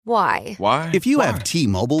Why? Why? If you Why? have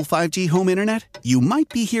T-Mobile 5G home internet, you might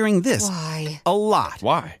be hearing this Why? a lot.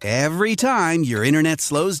 Why? Every time your internet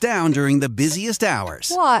slows down during the busiest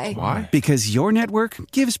hours. Why? Why? Because your network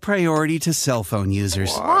gives priority to cell phone users.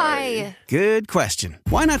 Why? Good question.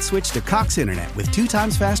 Why not switch to Cox Internet with 2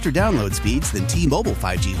 times faster download speeds than T-Mobile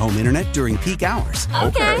 5G home internet during peak hours?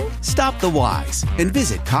 Okay. Stop the whys and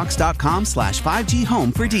visit cox.com/5G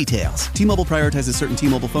home for details. T-Mobile prioritizes certain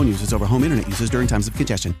T-Mobile phone users over home internet users during times of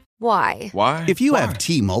congestion. Why? Why? If you Why? have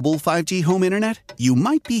T-Mobile 5G home internet, you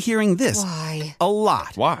might be hearing this Why? a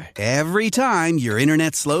lot. Why? Every time your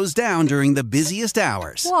internet slows down during the busiest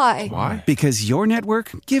hours. Why? Why? Because your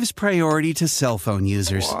network gives priority to cell phone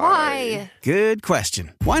users. Why? Good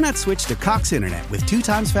question. Why not switch to Cox Internet with 2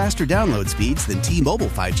 times faster download speeds than T-Mobile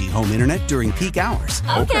 5G home internet during peak hours?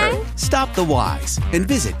 Okay. Stop the whys and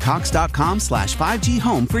visit cox.com/5G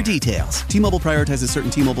home for details. T-Mobile prioritizes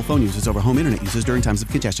certain T-Mobile phone users over home internet users during times of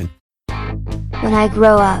congestion. When I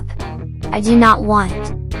grow up, I do not want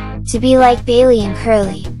to be like Bailey and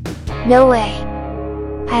Curly. No way.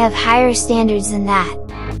 I have higher standards than that.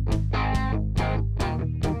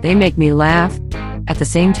 They make me laugh. At the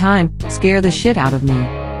same time, scare the shit out of me.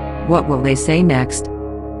 What will they say next?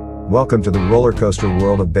 Welcome to the roller coaster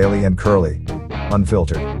world of Bailey and Curly.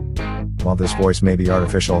 Unfiltered. While this voice may be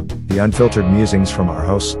artificial, the unfiltered musings from our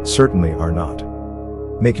hosts certainly are not.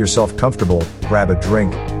 Make yourself comfortable, grab a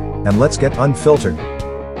drink, and let's get unfiltered.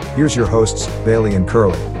 Here's your hosts, Bailey and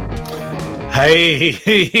Curly.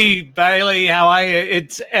 Hey, Bailey, how are you?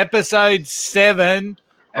 It's episode 7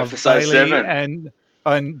 of Episode Bailey 7.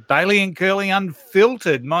 and Bailey and Curly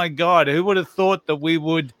Unfiltered. My God, who would have thought that we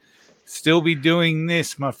would still be doing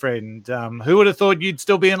this, my friend? Who would have thought you'd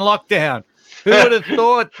still be in lockdown? Who would have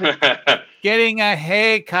thought getting a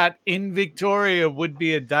haircut in Victoria would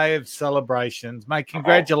be a day of celebrations? Mate,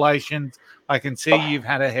 congratulations. I can see you've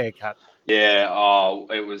had a haircut. Yeah,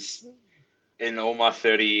 it was in all my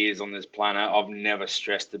 30 years on this planet, I've never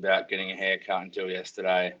stressed about getting a haircut until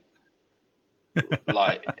yesterday.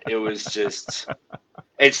 Like, it was just,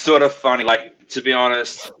 it's sort of funny. Like, to be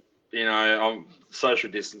honest, you know,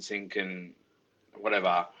 social distancing can,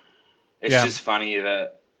 whatever. It's just funny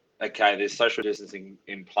that, okay, there's social distancing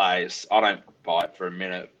in place. I don't buy it for a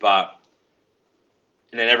minute, but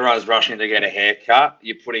and then everyone's rushing to get a haircut.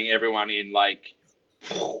 You're putting everyone in, like,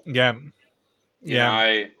 Yeah. you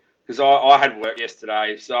know, because I had work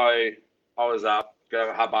yesterday, so I was up, got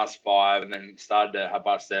up at 5:30, and then started at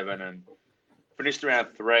 7:30 and finished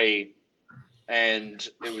around 3, and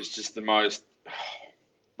it was just the most,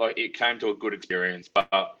 like, it came to a good experience. But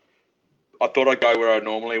I thought I'd go where I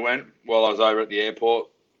normally went while I was over at the airport,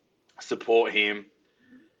 support him.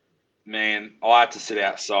 Man, I had to sit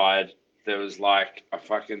outside. There was like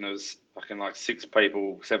like 6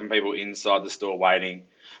 people, 7 people inside the store waiting.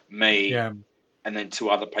 Me, and then 2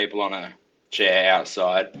 other people on a chair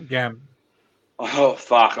outside. Yeah. Oh,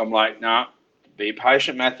 fuck. I'm like, nah, be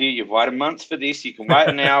patient, Matthew. You've waited months for this. You can wait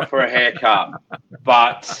an hour for a haircut.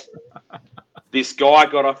 But this guy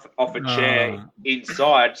got off a chair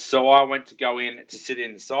inside, so I went to go in to sit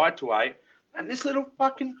inside to wait, and this little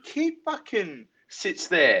fucking kid fucking sits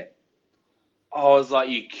there. I was like,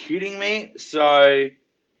 you kidding me? So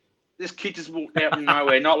this kid just walked out from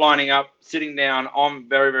nowhere, not lining up, sitting down. I'm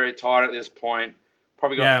very, very tired at this point.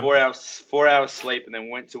 Probably got 4 hours sleep, and then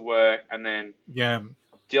went to work, and then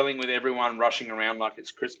dealing with everyone rushing around like it's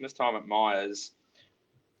Christmas time at Myers.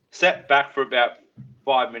 Sat back for about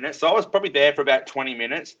 5 minutes. So I was probably there for about 20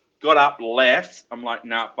 minutes. Got up, left. I'm like,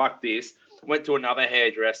 nah, fuck this. Went to another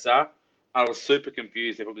hairdresser. I was super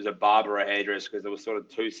confused if it was a barber or a hairdresser because there was sort of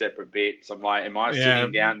 2 separate bits. I'm like, am I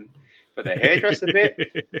sitting down for the hairdresser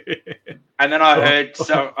bit? And then I heard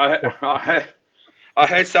I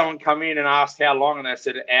heard someone come in and ask how long, and they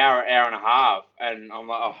said an hour and a half. And I'm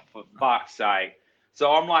like, oh, for fuck's sake. So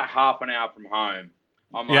I'm like half an hour from home.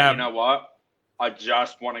 I'm like, you know what? I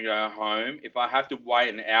just want to go home. If I have to wait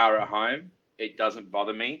an hour at home, it doesn't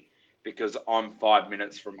bother me because I'm 5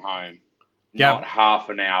 minutes from home, not half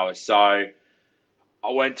an hour. So I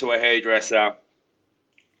went to a hairdresser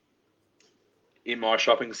in my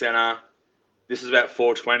shopping centre. This is about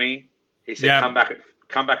 4:20. He said, come back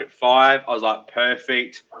at 5. I was like,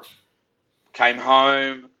 perfect. Came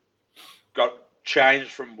home, got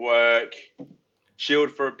changed from work,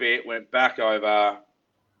 chilled for a bit, went back over,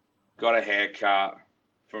 got a haircut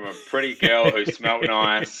from a pretty girl who smelled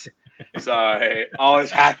nice. So I was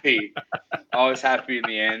happy. I was happy in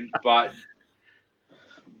the end, but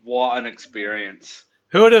what an experience.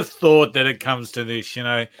 Who would have thought that it comes to this, you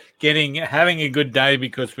know, having a good day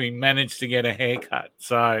because we managed to get a haircut.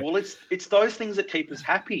 So well, it's those things that keep us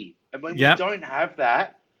happy. And when we don't have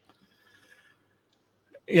that,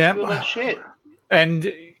 Yeah. All that shit.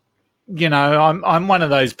 And you know, I'm one of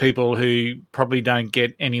those people who probably don't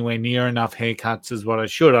get anywhere near enough haircuts as what I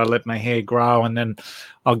should. I let my hair grow and then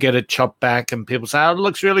I'll get it chopped back and people say, oh, it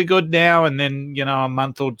looks really good now. And then, you know, a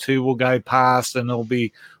month or two will go past and it'll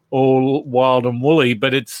be all wild and woolly.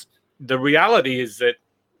 But the reality is that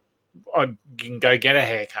I can go get a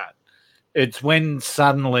haircut. It's when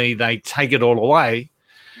suddenly they take it all away.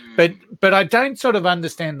 But I don't sort of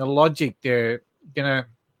understand the logic there, you know.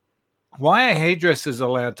 Why are hairdressers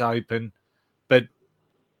allowed to open, but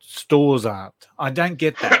stores aren't? I don't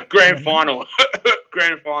get that. Grand final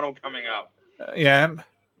coming up. Yeah.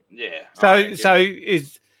 Yeah. So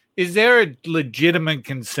is there a legitimate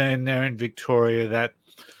concern there in Victoria that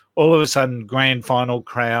all of a sudden grand final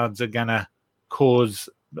crowds are going to cause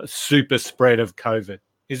a super spread of COVID?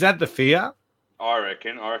 Is that the fear? I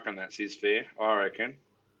reckon that's his fear. I reckon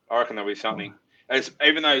there'll be something.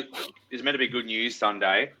 Even though it's meant to be good news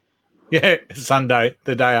Sunday. Yeah, Sunday,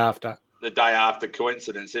 the day after. The day after,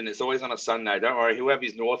 coincidence, and it's always on a Sunday. Don't worry, he'll have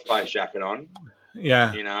his North Face jacket on.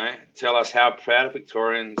 Yeah. You know, tell us how proud of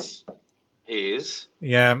Victorians he is.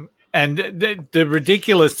 Yeah, and the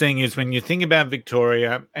ridiculous thing is when you think about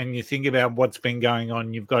Victoria and you think about what's been going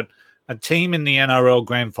on, you've got a team in the NRL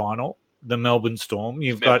Grand Final, the Melbourne Storm.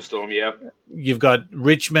 You've got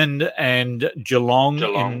Richmond and Geelong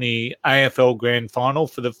in the AFL Grand Final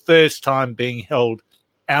for the first time being held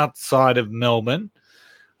outside of Melbourne.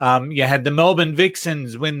 You had the Melbourne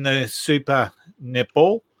Vixens win the Super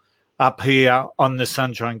Netball up here on the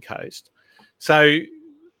Sunshine Coast. So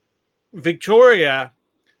Victoria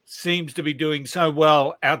seems to be doing so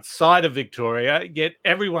well outside of Victoria, yet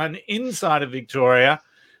everyone inside of Victoria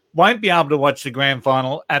won't be able to watch the grand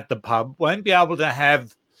final at the pub, won't be able to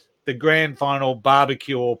have the grand final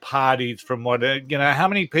barbecue or parties from what, you know, how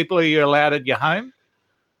many people are you allowed at your home?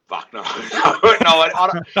 Fuck no. I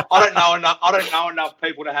don't know enough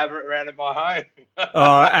people to have it around in my home.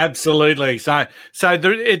 Oh, absolutely. So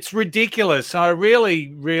it's ridiculous. So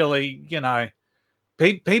really, you know,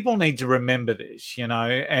 people need to remember this, you know,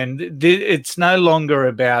 and it's no longer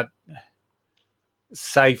about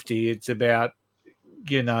safety. It's about,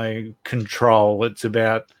 you know, control. It's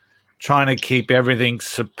about trying to keep everything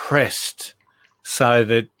suppressed so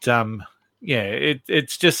that,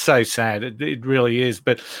 it's just so sad. It really is.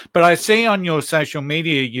 But I see on your social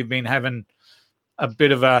media you've been having a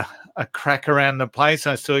bit of a crack around the place.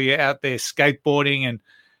 I saw you out there skateboarding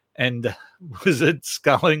and was it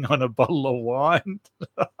sculling on a bottle of wine?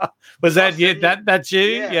 Was that you? That's you?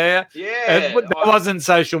 Yeah. That wasn't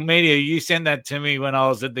social media. You sent that to me when I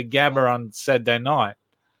was at the Gabba on Saturday night.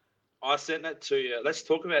 I sent that to you. Let's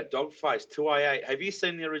talk about Dogface 2A8. Have you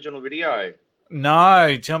seen the original video?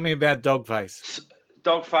 No, tell me about Dogface.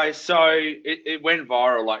 Dogface, so it went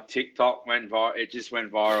viral, like TikTok went viral. It just went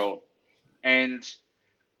viral. And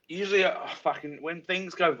usually when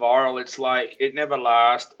things go viral, it's like it never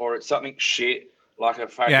lasts or it's something shit, like a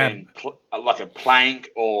fucking like a plank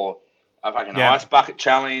or a fucking ice bucket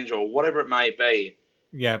challenge or whatever it may be.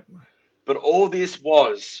 Yeah. But all this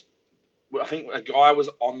was, I think a guy was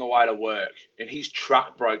on the way to work and his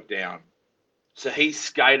truck broke down. So he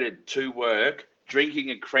skated to work, drinking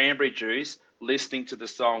a cranberry juice, listening to the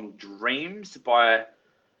song Dreams by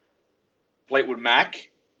Fleetwood Mac.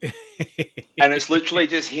 And it's literally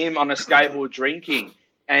just him on a skateboard drinking.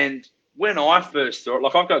 And when I first saw it,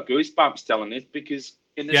 like I've got goosebumps telling this because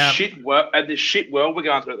in the shit world we're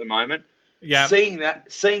going through at the moment, seeing that,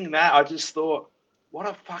 I just thought, what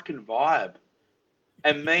a fucking vibe.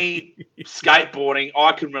 And me skateboarding,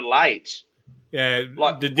 I can relate. Yeah,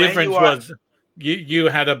 like the difference was you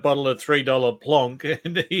had a bottle of $3 Plonk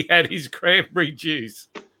and he had his cranberry juice.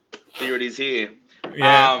 Here it is here.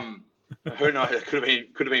 Yeah. Who knows? It could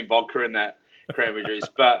have been vodka in that cranberry juice.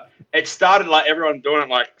 But it started like everyone doing it,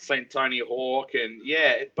 like seeing Tony Hawk and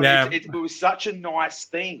it was such a nice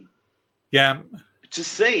thing. Yeah. To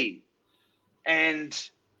see. And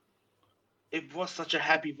it was such a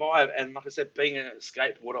happy vibe. And like I said, being a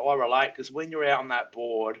skateboarder, I relate because when you're out on that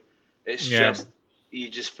board, it's just, you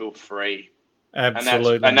just feel free.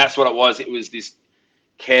 Absolutely. And that's what it was. It was this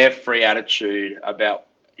carefree attitude about,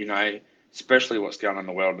 you know, especially what's going on in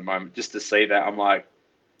the world at the moment. Just to see that, I'm like,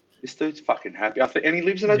 this dude's fucking happy. And he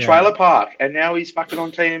lives in a trailer park and now he's fucking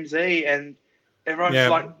on TMZ and everyone's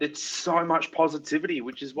like, it's so much positivity,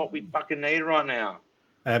 which is what we fucking need right now.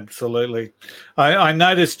 Absolutely. I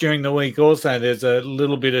noticed during the week also there's a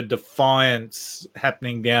little bit of defiance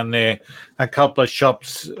happening down there. A couple of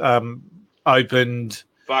shops opened.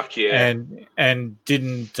 Fuck yeah. And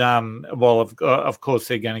didn't, of course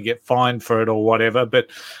they're going to get fined for it or whatever, but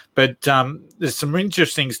But there's some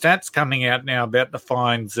interesting stats coming out now about the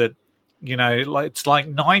fines that, it's like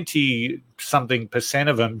 90-something%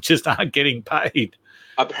 of them just aren't getting paid.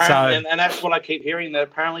 Apparently, and that's what I keep hearing, that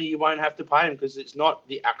apparently you won't have to pay them because it's not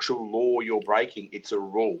the actual law you're breaking; it's a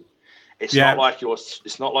rule. It's not like you're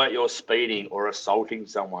speeding or assaulting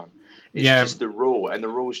someone. It's just the rule, and the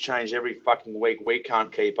rules change every fucking week. We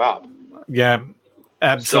can't keep up. Yeah,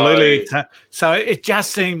 absolutely. So it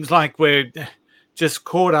just seems like we're just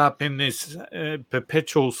caught up in this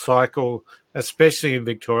perpetual cycle, especially in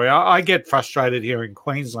Victoria. I get frustrated here in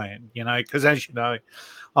Queensland, because as you know,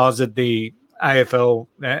 I was at the AFL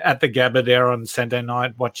at the Gabba there on Saturday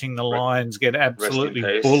night watching the Lions get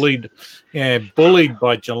absolutely bullied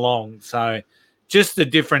by Geelong. So just the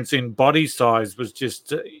difference in body size was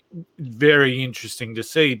just very interesting to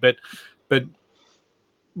see. But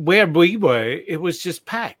where we were, it was just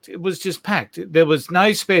packed. There was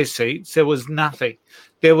no spare seats. There was nothing.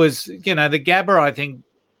 There was, the Gabba, I think,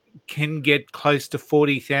 can get close to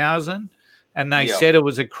 40,000. And they said it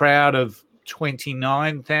was a crowd of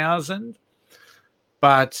 29,000.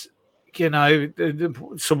 But,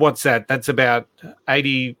 so what's that? That's about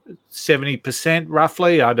 80-70%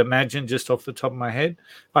 roughly, I'd imagine, just off the top of my head.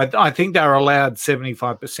 I think they're allowed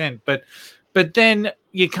 75%. But then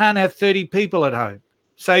you can't have 30 people at home.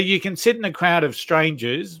 So you can sit in a crowd of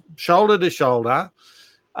strangers, shoulder to shoulder.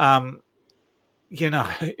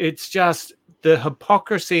 It's just the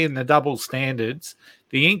hypocrisy and the double standards,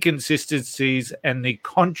 the inconsistencies and the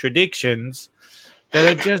contradictions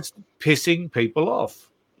that are just pissing people off.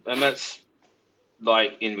 And that's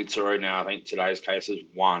like in Victoria now, I think today's case is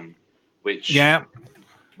 1, which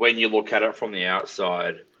when you look at it from the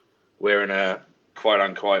outside, we're in a quote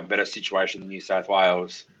unquote better situation than New South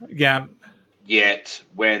Wales. Yeah. Yet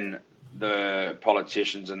when the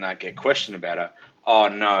politicians and that get questioned about it, oh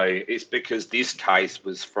no, it's because this case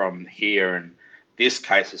was from here and this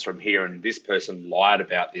case is from here and this person lied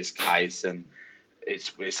about this case and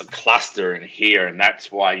it's a cluster in here and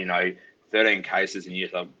that's why 13 cases in New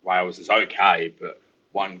South Wales is okay, but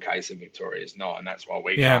 1 case in Victoria is not, and that's why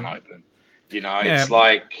we can't open. It's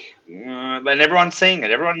like, and everyone's seeing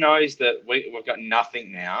it. Everyone knows that we've got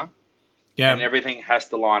nothing now, and everything has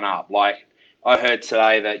to line up. Like I heard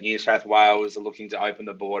today that New South Wales are looking to open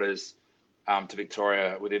the borders to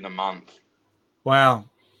Victoria within a month. Wow.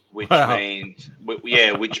 Which means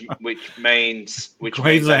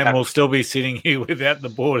Queensland will still be sitting here without the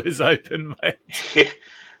borders open, mate.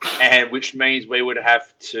 And which means we would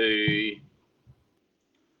have to.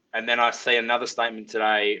 And then I see another statement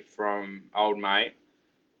today from old mate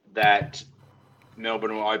that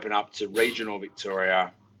Melbourne will open up to regional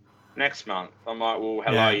Victoria next month. I'm like, well,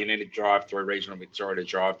 hello, you need to drive through regional Victoria to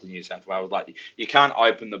drive to New South Wales. Like, you can't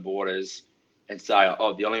open the borders and say,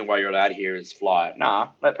 oh, the only way you're allowed here is fly. Nah,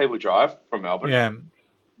 let people drive from Melbourne.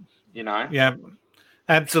 Yeah. Yeah,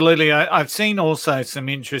 absolutely. I've seen also some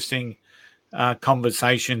interesting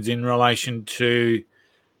conversations in relation to,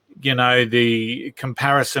 the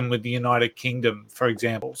comparison with the United Kingdom, for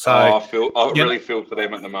example. So I really feel for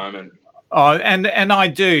them at the moment. Oh, and I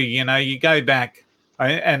do, you go back,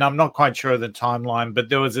 and I'm not quite sure of the timeline, but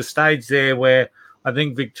there was a stage there where I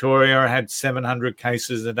think Victoria had 700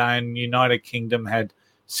 cases a day and United Kingdom had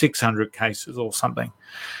 600 cases or something.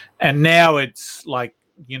 And now it's like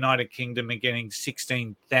United Kingdom are getting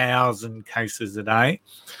 16,000 cases a day.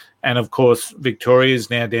 And, of course, Victoria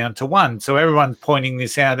is now down to 1. So everyone's pointing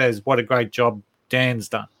this out as what a great job Dan's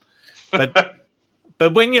done.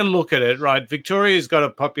 But when you look at it, right, Victoria's got a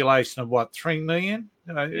population of, 3 million?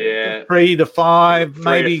 3 to 5,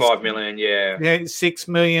 maybe. 3 to 5 million, Yeah, 6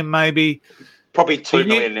 million maybe. Probably 2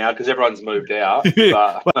 million now because everyone's moved out.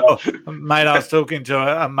 But. Well, mate, I was talking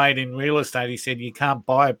to a mate in real estate. He said you can't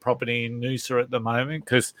buy a property in Noosa at the moment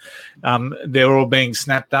because they're all being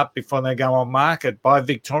snapped up before they go on market by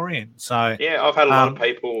Victorians. So yeah, I've had a lot of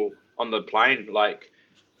people on the plane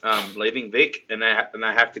leaving Vic, and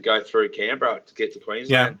they have to go through Canberra to get to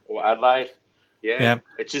Queensland or Adelaide. Yeah,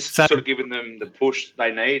 it's just sort of giving them the push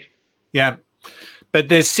they need. Yeah, but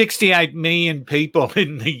there's 68 million people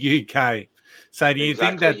in the UK. So do you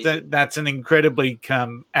think that that's an incredibly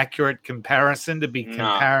accurate comparison to be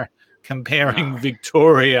comparing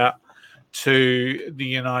Victoria to the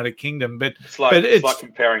United Kingdom? But it's like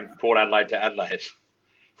comparing Port Adelaide to Adelaide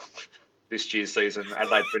this year's season.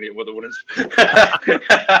 Adelaide Trinity with the Woodens.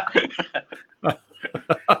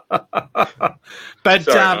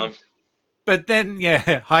 But then,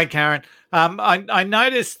 hi Karen. I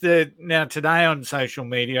noticed that now today on social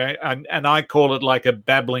media, and I call it like a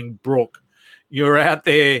babbling brook. You're out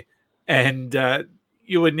there and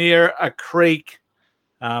you were near a creek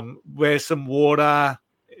where some water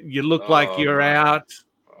You look like you're man.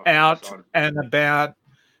 out Son. and about.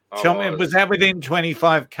 I Tell me, was that within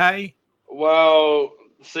 25K? Well,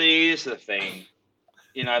 see, here's the thing.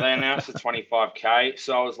 They announced the 25K,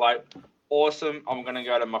 so I was like, awesome. I'm going to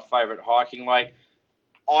go to my favorite hiking lake.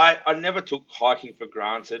 I never took hiking for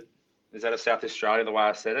granted. Is that a South Australia, the way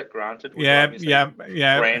I said it? Granted? Yeah.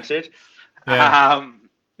 Granted. Yeah.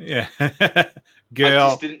 Yeah.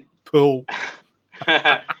 Girl, pool.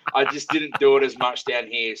 I just didn't do it as much down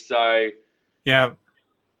here. So yeah,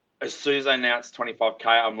 as soon as they announced 25K,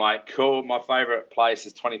 I'm like, cool. My favorite place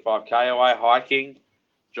is 25K away hiking.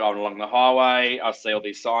 Driving along the highway, I see all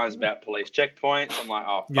these signs about police checkpoints. I'm like,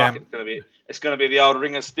 oh fuck, it's gonna be the old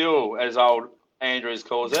Ring of Steel, as old Andrews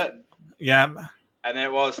calls it. Yeah. And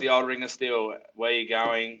there was the old Ring of Steel. Where you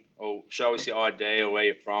going? Or show us your ID or where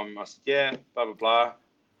you're from. I said, yeah, blah blah blah.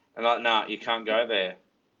 And like, nah, you can't go there.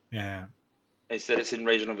 Yeah. He said it's in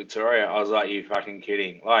regional Victoria. I was like, you fucking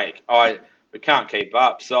kidding? Like, we can't keep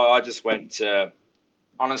up. So I just went to.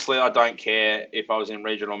 Honestly, I don't care if I was in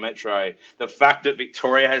regional metro. The fact that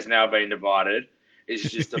Victoria has now been divided is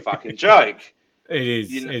just a fucking joke. It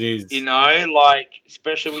is. It is.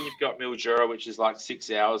 Especially when you've got Mildura, which is like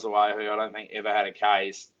 6 hours away, who I don't think ever had a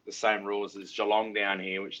case. The same rules as Geelong down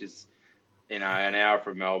here, which is, an hour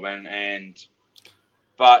from Melbourne.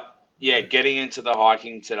 But yeah, getting into the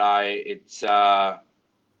hiking today, it's, haircut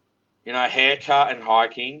and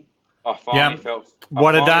hiking. I finally felt.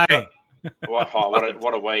 What a day.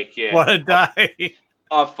 What a week, yeah. What a day.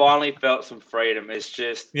 I finally felt some freedom. It's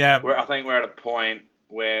just, I think we're at a point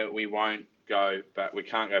where we won't go back. We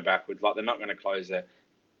can't go backwards. Like, they're not going to close it.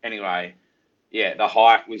 Anyway, yeah, the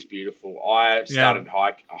hike was beautiful. I started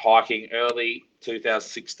hiking early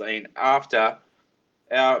 2016 after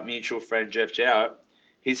our mutual friend Jeff Jowett,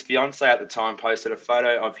 his fiance at the time, posted a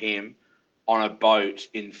photo of him on a boat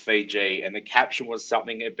in Fiji, and the caption was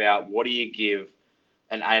something about, what do you give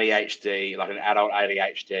an ADHD, like an adult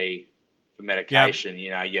ADHD, for medication?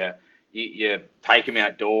 You take him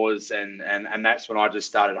outdoors, and that's when I just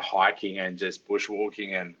started hiking and just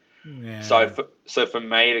bushwalking, and so for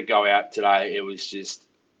me to go out today, it was just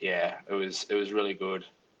it was really good.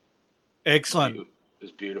 Excellent. It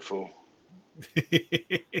was beautiful.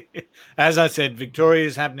 As I said, Victoria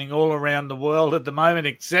is happening all around the world at the moment,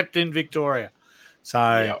 except in Victoria.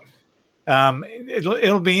 So.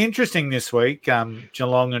 It'll be interesting this week,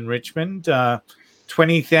 Geelong and Richmond.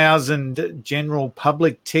 20,000 general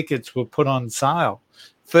public tickets were put on sale.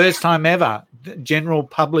 First time ever general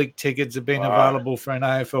public tickets have been available for an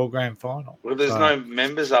AFL Grand Final. Well, there's no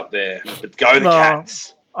members up there, but go the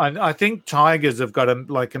Cats. I think Tigers have got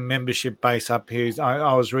a membership base up here.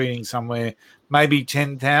 I was reading somewhere, maybe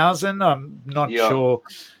 10,000. I'm not sure.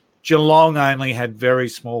 Geelong only had very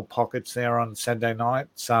small pockets there on Saturday night,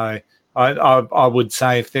 so I would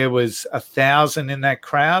say if there was 1,000 in that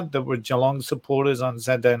crowd that were Geelong supporters on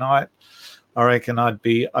Saturday night, I reckon I'd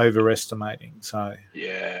be overestimating. So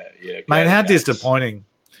yeah, mate, how disappointing!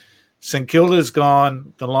 St Kilda's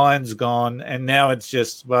gone, the Lions gone, and now it's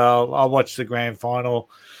just, well, I'll watch the grand final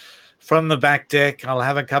from the back deck. I'll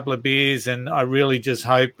have a couple of beers, and I really just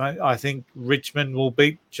hope. I think Richmond will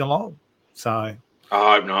beat Geelong. So I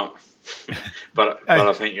hope not. But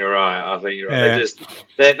I think you're right. Yeah.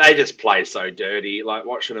 They just play so dirty. Like,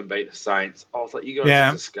 watching them beat the Saints, I was like, you guys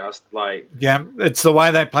are disgust. Like, it's the way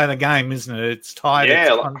they play the game, isn't it? It's tight, it's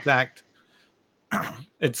contact,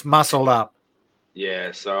 it's muscled up.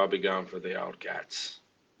 Yeah, so I'll be going for the old Cats.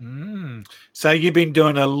 So you've been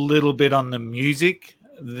doing a little bit on the music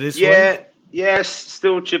this week? Yes,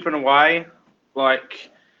 still chipping away. Like,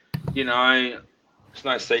 it's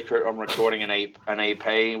no secret I'm recording an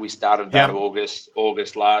EP. We started that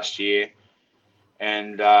August last year.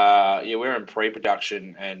 And, we're in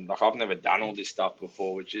pre-production. And, like, I've never done all this stuff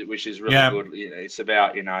before, which is really good. It's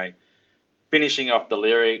about, finishing off the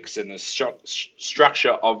lyrics and the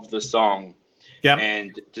structure of the song.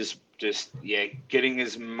 And just getting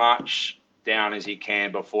as much down as you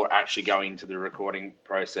can before actually going into the recording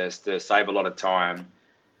process to save a lot of time.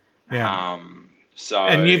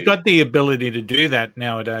 And you've got the ability to do that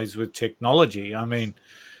nowadays with technology. I mean,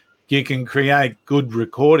 you can create good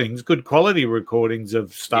quality recordings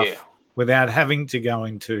of stuff without having to go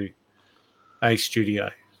into a studio.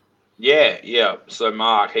 Yeah. So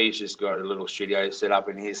Mark, he's just got a little studio set up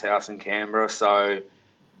in his house in Canberra. So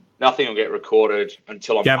nothing will get recorded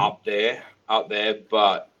until I'm up there.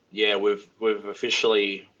 But yeah, we've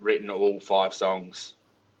officially written all 5 songs.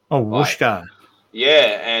 Oh, whooshka.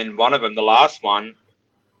 Yeah, and one of them, the last one,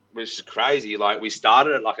 was crazy. Like, we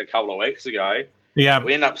started it like a couple of weeks ago. Yeah.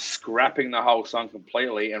 We ended up scrapping the whole song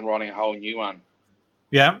completely and writing a whole new one.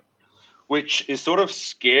 Yeah. which is sort of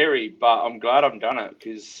scary, but I'm glad I've done it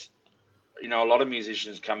because, a lot of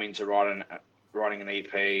musicians come into writing an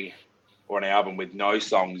EP or an album with no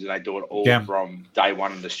songs, and they do it all from day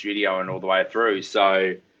one in the studio and all the way through.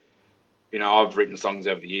 So, I've written songs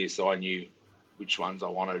over the years, so I knew which ones I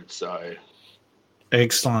wanted. So,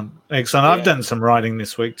 excellent. I've done some writing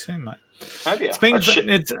this week too, mate. Have you?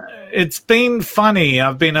 It's been funny.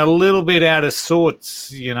 I've been a little bit out of sorts,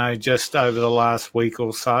 just over the last week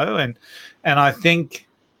or so, and I think,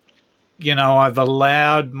 I've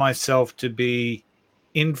allowed myself to be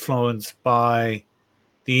influenced by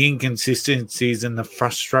the inconsistencies and the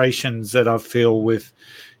frustrations that I feel with,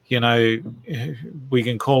 we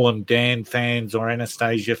can call them Dan fans or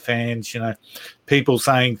Anastasia fans, people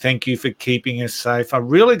saying thank you for keeping us safe. I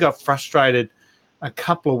really got frustrated a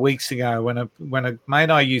couple of weeks ago when a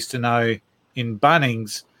mate I used to know in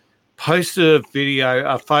Bunnings posted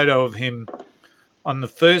a photo of him on the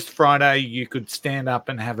first Friday you could stand up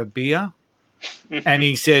and have a beer. And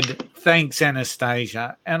he said, thanks,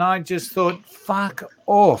 Anastasia. And I just thought, fuck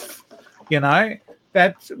off.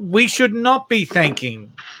 That we should not be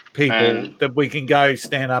thanking people that we can go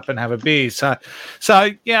stand up and have a beer. So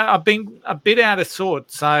yeah, I've been a bit out of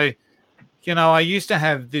sorts. So, I used to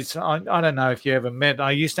have this, I don't know if you ever met, I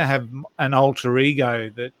used to have an alter ego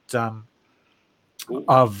that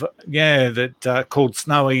called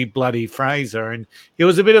Snowy Bloody Fraser. And he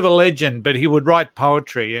was a bit of a legend, but he would write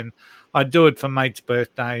poetry, and I'd do it for mates'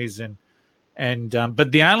 birthdays,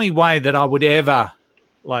 but the only way that I would ever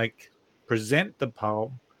present the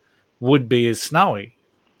poem would be as Snowy.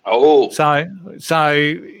 Oh, so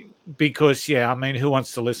because who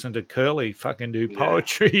wants to listen to Curly fucking do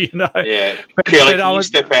poetry? Yeah, Curly, can you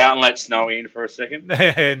step out and let Snowy in for a second?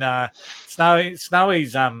 No,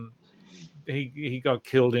 Snowy's he got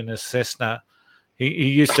killed in a Cessna. He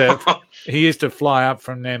used to fly up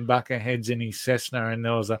from Nambucca Heads in his Cessna, and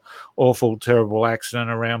there was an awful, terrible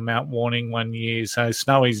accident around Mount Warning one year. So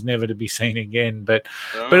Snowy's never to be seen again. But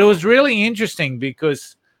it was really interesting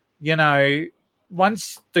because,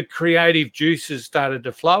 once the creative juices started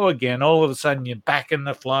to flow again, all of a sudden you're back in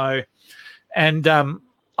the flow. And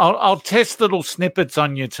I'll test little snippets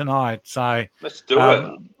on you tonight. So let's do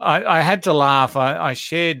it. I had to laugh. I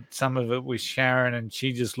shared some of it with Sharon, and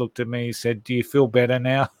she just looked at me and said, do you feel better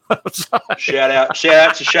now? Shout out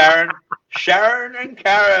to Sharon and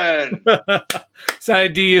Karen. So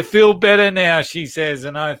do you feel better now, she says.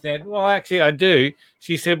 And I said, well, actually I do.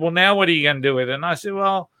 She said, well, now what are you going to do with it? And I said,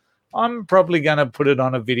 well, I'm probably going to put it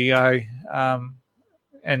on a video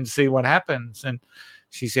and see what happens. And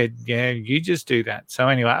she said, yeah, you just do that. So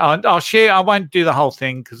anyway, I'll share. I won't do the whole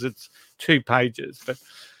thing because it's 2 pages, but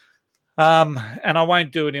and I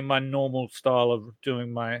won't do it in my normal style of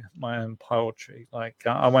doing my own poetry.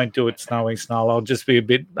 I won't do it Snowy style. I'll just be a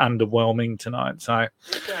bit underwhelming tonight. So,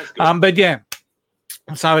 but yeah.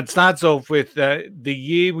 So it starts off with the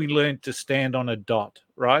year we learned to stand on a dot,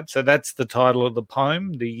 right? So that's the title of the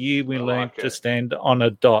poem, the year we learned to stand on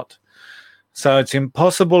a dot. So it's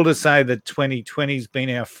impossible to say that 2020's been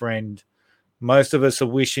our friend. Most of us are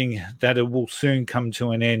wishing that it will soon come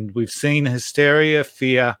to an end. We've seen hysteria,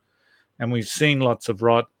 fear, and we've seen lots of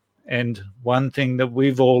rot. And one thing that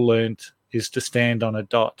we've all learned is to stand on a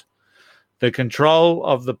dot. The control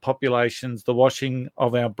of the populations, the washing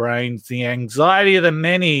of our brains, the anxiety of the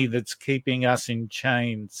many that's keeping us in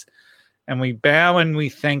chains. And we bow and we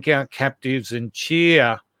thank our captives and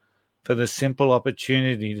cheer for the simple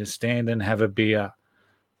opportunity to stand and have a beer.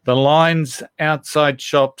 The lines outside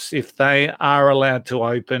shops, if they are allowed to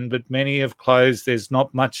open, but many have closed, there's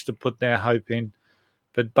not much to put their hope in.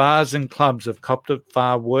 But bars and clubs have copped it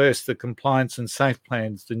far worse, the compliance and safe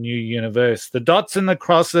plans, the new universe. The dots and the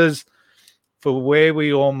crosses for where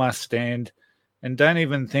we all must stand. And don't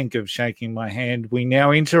even think of shaking my hand. We now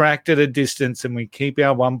interact at a distance and we keep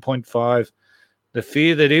our 1.5. The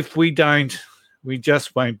fear that if we don't, we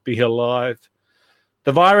just won't be alive.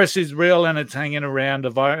 The virus is real and it's hanging around.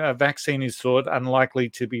 A vaccine is thought unlikely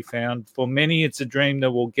to be found. For many, it's a dream that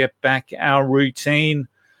we'll get back our routine.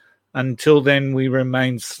 Until then, we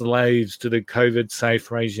remain slaves to the COVID-safe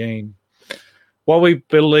regime. What we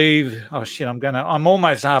believe... I'm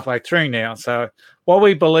almost halfway through now. So what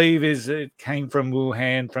we believe is it came from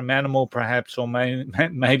Wuhan, from animal perhaps, or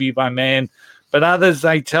maybe by man. But others,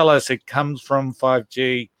 they tell us it comes from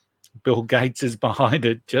 5G. Bill Gates is behind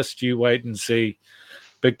it. Just you wait and see.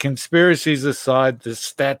 But conspiracies aside, the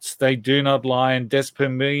stats, they do not lie. And deaths per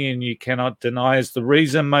million you cannot deny is the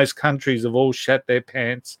reason most countries have all shat their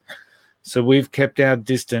pants. So we've kept our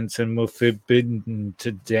distance and we're forbidden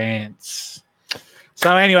to dance.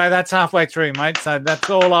 So anyway, that's halfway through, mate. So that's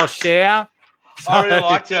all I'll share. I really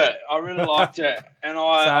liked it. And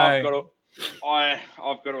I've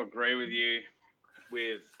got to agree with you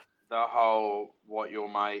with the whole what your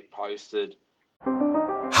mate posted.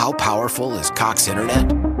 How powerful is Cox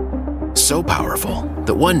Internet? So powerful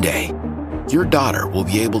that one day, your daughter will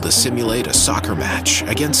be able to simulate a soccer match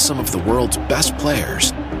against some of the world's best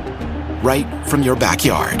players right from your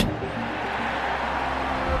backyard.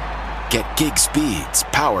 Get gig speeds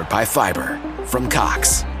powered by fiber from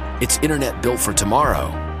Cox. It's internet built for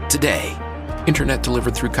tomorrow, today. Internet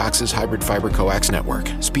delivered through Cox's hybrid fiber coax network.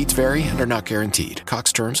 Speeds vary and are not guaranteed.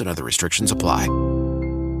 Cox terms and other restrictions apply.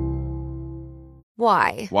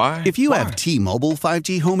 Why? If you have T-Mobile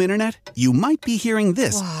 5G home internet, you might be hearing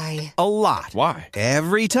this Why? a lot.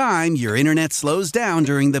 Every time your internet slows down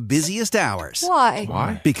during the busiest hours.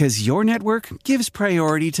 Why? Because your network gives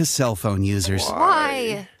priority to cell phone users.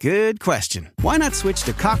 Why? Good question. Why not switch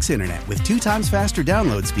to Cox Internet with 2 times faster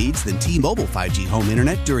download speeds than T-Mobile 5G home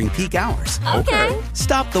internet during peak hours? Okay.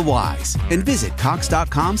 Stop the whys and visit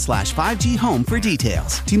cox.com/5G home for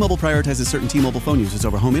details. T-Mobile prioritizes certain T-Mobile phone users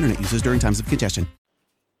over home internet users during times of congestion.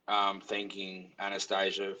 Thanking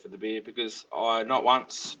Anastasia for the beer because I not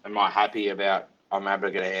once am I happy about I'm able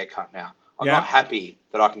to get a haircut now. I'm not happy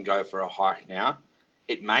that I can go for a hike now.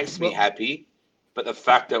 It makes me happy, but the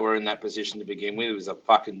fact that we're in that position to begin with was a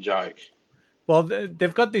fucking joke. Well,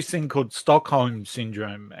 they've got this thing called Stockholm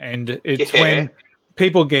Syndrome, and it's when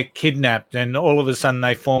people get kidnapped and all of a sudden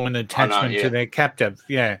they form an attachment to their captive.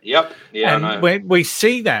 Yeah. Yep. Yeah, and I know. we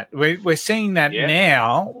see that. We're seeing that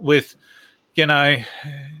now with,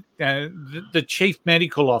 the chief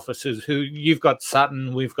medical officers who you've got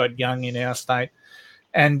Sutton, we've got Young in our state.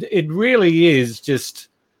 And it really is just,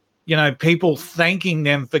 people thanking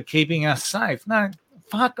them for keeping us safe. No,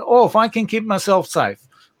 fuck off. I can keep myself safe.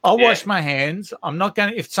 I'll wash my hands. I'm not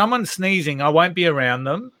going to, if someone's sneezing, I won't be around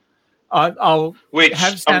them. I'll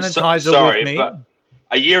have sanitizer with me. But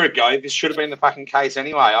a year ago, this should have been the fucking case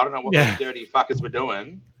anyway. I don't know what those dirty fuckers were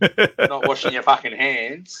doing. Not washing your fucking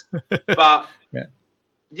hands. But,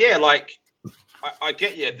 I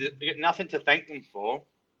get you. You get nothing to thank them for.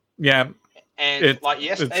 Yeah. And,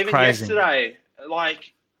 yesterday,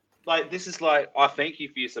 this is I thank you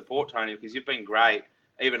for your support, Tony, because you've been great,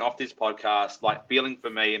 even off this podcast, feeling for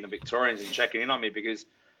me and the Victorians and checking in on me because...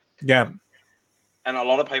 Yeah. And a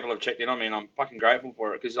lot of people have checked in on me, and I'm fucking grateful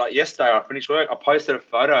for it. Because yesterday, I finished work, I posted a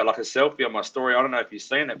photo, a selfie on my story. I don't know if you've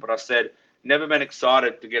seen it, but I said, never been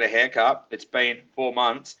excited to get a haircut. It's been 4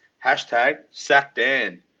 months.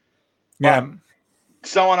 #SackDan. Yeah. But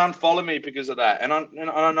someone unfollowed me because of that. And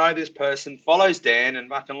I know this person follows Dan and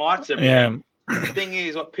fucking likes him. Yeah. The thing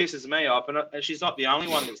is, what pisses me off, and she's not the only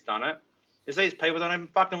one that's done it, is these people don't even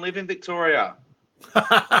fucking live in Victoria.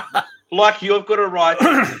 You've got a right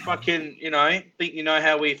to fucking, think you know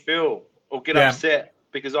how we feel or get upset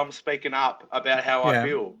because I'm speaking up about how I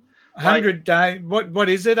feel. 100 days. What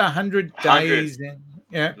is it? 100 days in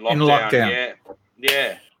lockdown.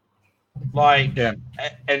 Yeah.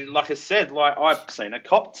 And like I said, I've seen a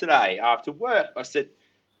cop today after work. I said,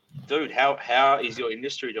 dude, how is your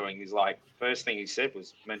industry doing? He's first thing he said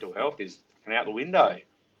was mental health is out the window.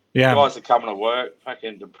 Yeah. Guys are coming to work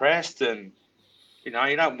fucking depressed and, you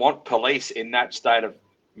don't want police in that state of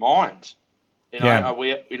mind. We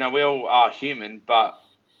all are human,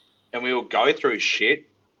 and we all go through shit.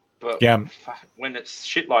 But when it's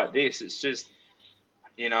shit like this, it's just,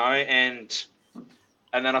 and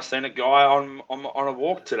then I seen a guy on a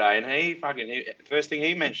walk today, and first thing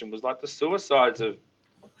he mentioned was the suicides of,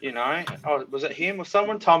 was it him or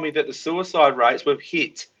someone told me that the suicide rates we've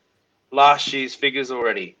hit last year's figures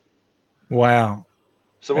already. Wow.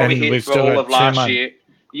 So what we hit for all of last year.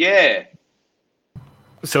 Yeah.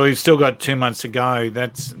 So we've still got 2 months to go.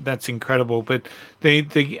 That's incredible. But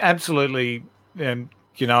the absolutely, and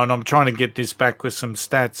I'm trying to get this back with some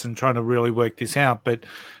stats and trying to really work this out. But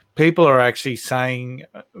people are actually saying,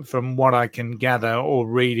 from what I can gather or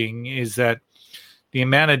reading, is that the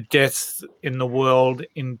amount of deaths in the world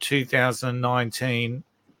in 2019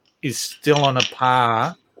 is still on a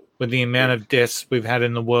par with the amount of deaths we've had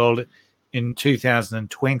in the world in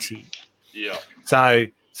 2020. Yeah. So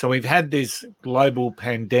we've had this global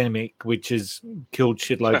pandemic, which has killed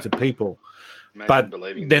shitloads of people. But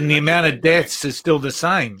then the amount of deaths is still the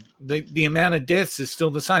same. The amount of deaths is still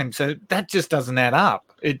the same. So that just doesn't add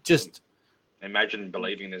up. It just... Imagine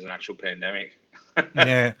believing there's an actual pandemic.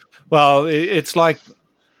 Yeah. Well, it's the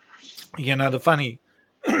funny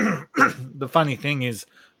the funny thing is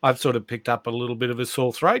I've sort of picked up a little bit of a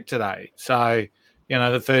sore throat today. So,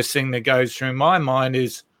 the first thing that goes through my mind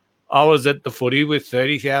is I was at the footy with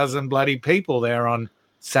 30,000 bloody people there on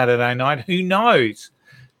Saturday night. Who knows?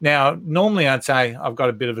 Now, normally I'd say I've got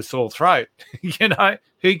a bit of a sore throat.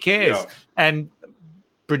 Who cares? Yeah. And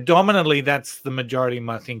predominantly that's the majority of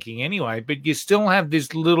my thinking anyway. But you still have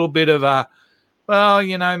this little bit of a, well,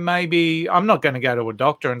 maybe I'm not going to go to a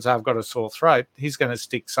doctor and say I've got a sore throat. He's going to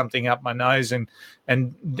stick something up my nose and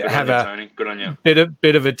have Tony. Good on you.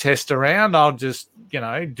 bit of a test around. I'll just,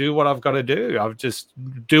 do what I've got to do. I'll just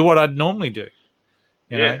do what I'd normally do.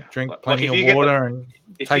 Drink plenty of water and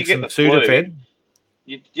take some Sudafed.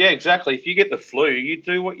 Yeah, exactly. If you get the flu, you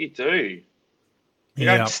do what you do. You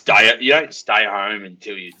don't stay home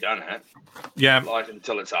until you've done it. Yeah, like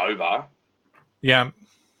until it's over. Yeah,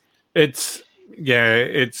 it's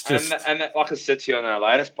just and like I said to you on our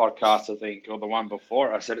latest podcast, I think, or the one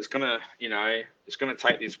before, I said it's gonna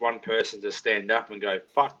take this one person to stand up and go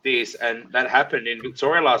fuck this, and that happened in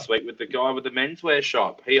Victoria last week with the guy with the menswear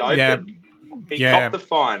shop. He opened, he copped the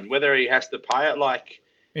fine, whether he has to pay it, like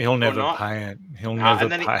he'll never pay it. He'll never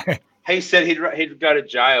pay it. He said he'd go to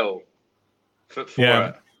jail for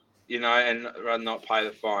it, and not pay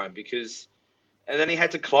the fine because. And then he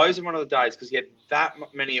had to close in one of the days because he had that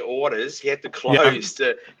many orders. He had to close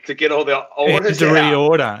to get all the orders. He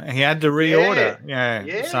had to reorder.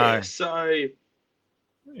 Yeah. So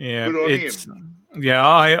yeah, good on him. Yeah,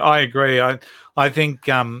 I agree. I think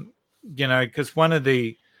because one of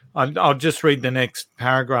the I'll just read the next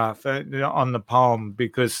paragraph on the poem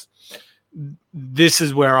because this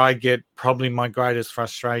is where I get probably my greatest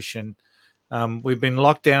frustration. We've been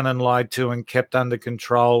locked down and lied to and kept under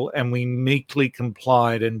control, and we meekly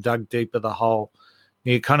complied and dug deeper the hole.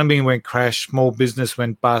 The economy went crash, small business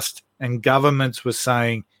went bust, and governments were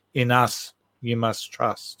saying, in us, you must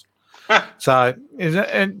trust. So,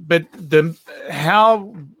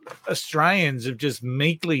 how Australians have just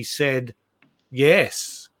meekly said,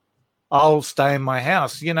 yes, I'll stay in my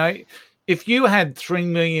house. If you had 3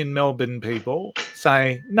 million Melbourne people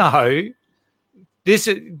say, no,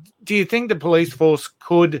 do you think the police force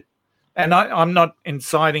could, and I'm not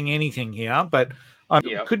inciting anything here, but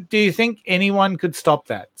do you think anyone could stop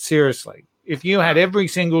that? Seriously, if you had every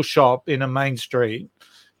single shop in a main street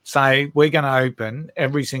say we're going to open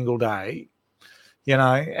every single day,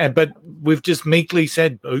 but we've just meekly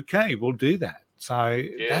said, okay, we'll do that. So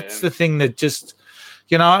that's the thing that just,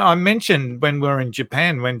 I mentioned when we were in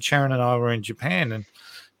Japan, when Sharon and I were in Japan, and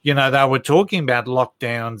they were talking about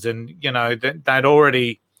lockdowns and, they'd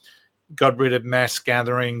already got rid of mass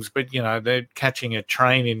gatherings, but, they're catching a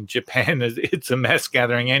train in Japan. It's a mass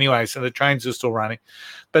gathering anyway, so the trains are still running.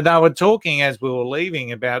 But they were talking as we were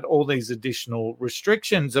leaving about all these additional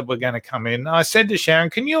restrictions that were going to come in. I said to Sharon,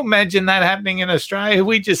 can you imagine that happening in Australia?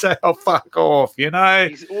 We just say, oh, fuck off,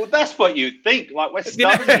 Well, that's what you think. Like, we're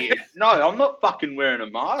stubborn here. No, I'm not fucking wearing a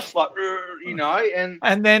mask. Like,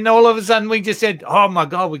 And then all of a sudden we just said, oh, my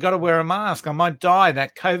God, we got to wear a mask. I might die.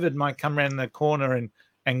 That COVID might come around the corner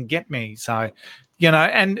and get me. So,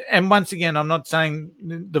 and once again, I'm not saying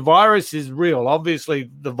the virus is real. Obviously,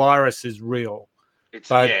 the virus is real. It's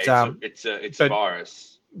a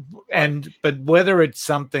virus. But whether it's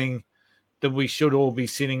something that we should all be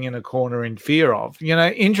sitting in a corner in fear of.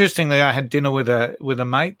 Interestingly, I had dinner with a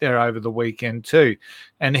mate there over the weekend too,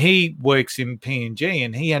 and he works in PNG,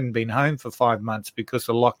 and he hadn't been home for 5 months because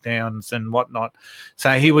of lockdowns and whatnot.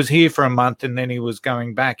 So he was here for a month, and then he was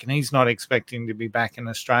going back, and he's not expecting to be back in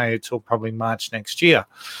Australia till probably March next year.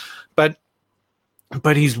 But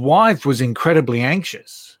his wife was incredibly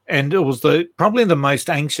anxious, and it was probably the most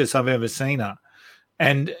anxious I've ever seen her,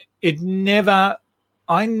 and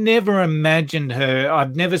I never imagined her.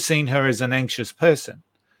 I've never seen her as an anxious person,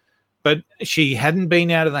 but she hadn't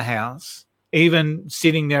been out of the house, even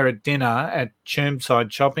sitting there at dinner at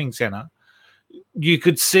Chermside Shopping Centre. You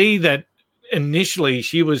could see that initially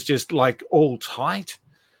she was just like all tight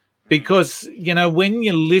because, when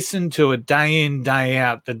you listen to it day in, day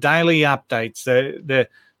out, the daily updates,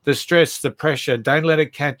 the stress, the pressure, don't let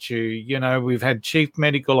it catch you. We've had chief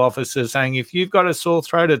medical officers saying, if you've got a sore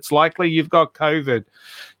throat, it's likely you've got COVID.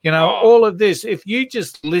 All of this, if you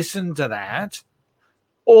just listen to that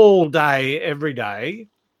all day, every day,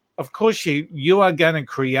 of course you are going to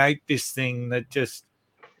create this thing that just,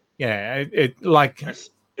 it's like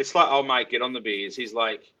old mate, get on the beers. He's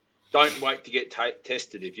like, don't wait to get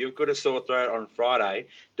tested. If you've got a sore throat on Friday,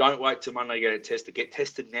 don't wait till Monday to get it tested. Get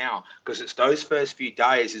tested now, because it's those first few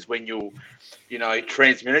days is when you'll,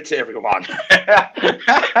 transmit it to everyone.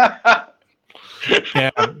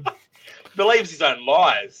 Yeah. Believes his own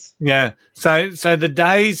lies. Yeah. So the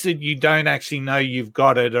days that you don't actually know you've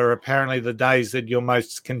got it are apparently the days that you're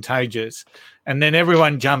most contagious. And then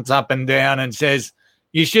everyone jumps up and down and says,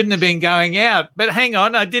 you shouldn't have been going out. But hang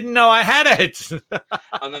on, I didn't know I had it.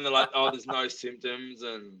 And then they're like, oh, there's no symptoms.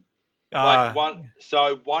 And Uh,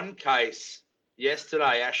 one case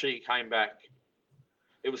yesterday actually came back.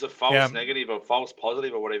 It was a false negative or false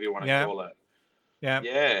positive or whatever you want to call it. Yeah.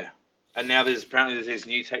 Yeah. And now there's this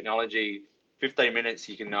new technology. 15 minutes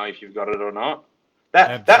you can know if you've got it or not.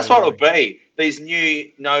 That's what it'll be. These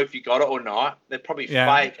new know if you got it or not. They're probably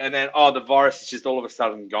fake. And then the virus is just all of a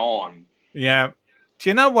sudden gone. Yeah. Do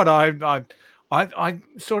you know what I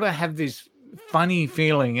sort of have this funny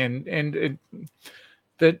feeling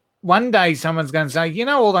that one day someone's going to say, you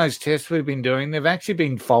know, all those tests we've been doing, they've actually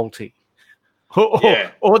been faulty.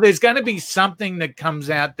 Or there's going to be something that comes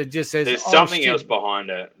out that just says there's something else behind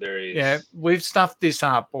it. There is. Yeah, we've stuffed this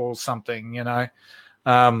up or something, you know.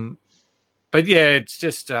 But yeah, it's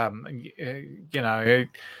just you know,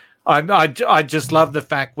 I just love the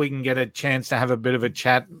fact we can get a chance to have a bit of a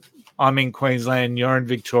chat. I'm in Queensland, you're in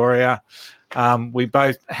Victoria. We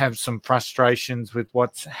both have some frustrations with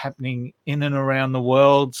what's happening in and around the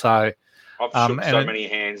world. So I've shook so many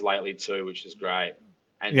hands lately too, which is great.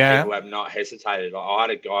 And people have not hesitated. I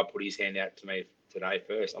had a guy put his hand out to me today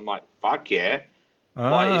first. I'm like, fuck yeah.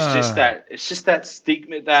 Like, it's just that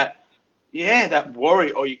stigma that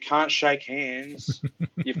worry, or you can't shake hands.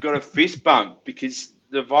 You've got a fist bump because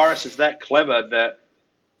the virus is that clever that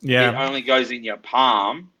it only goes in your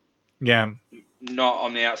palm. Yeah. Not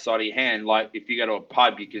on the outside of your hand. Like if you go to a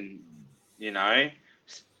pub, you can, you know,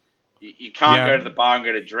 you can't go to the bar and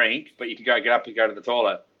get a drink, but you can get up and go to the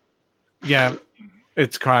toilet. Yeah.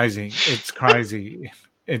 It's crazy. It's crazy.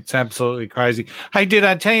 It's absolutely crazy. Hey, did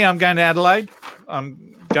I tell you I'm going to Adelaide?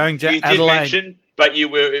 I'm going to Adelaide. You did mention, but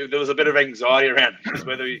there was a bit of anxiety around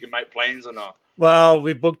whether you can make plans or not. Well,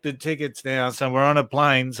 we booked the tickets now, so we're on a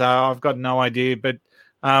plane, so I've got no idea. But,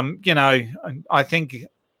 you know, I think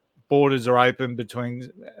borders are open between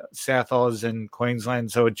South Oz and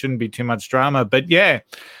Queensland, so it shouldn't be too much drama. But, yeah,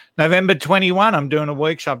 November 21, I'm doing a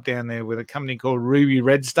workshop down there with a company called Ruby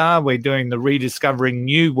Red Star. We're doing the Rediscovering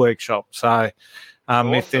New workshop. So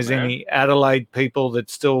awesome, if there's any Adelaide people that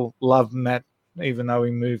still love Matt, even though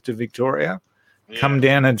he moved to Victoria, come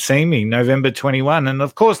down and see me November 21. And,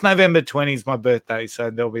 of course, November 20 is my birthday, so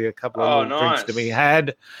there'll be a couple of drinks to be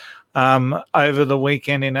had over the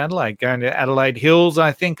weekend in Adelaide. Going to Adelaide Hills,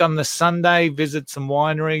 I think, on the Sunday, visit some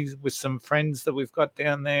wineries with some friends that we've got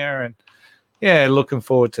down there. And, yeah, looking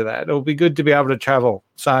forward to that. It'll be good to be able to travel.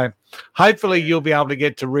 So hopefully you'll be able to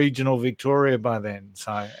get to regional Victoria by then.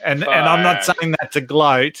 So and I'm not saying that to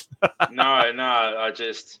gloat. No, I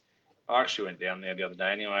actually went down there the other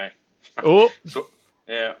day anyway. Oh,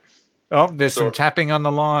 yeah. Oh, there's some tapping on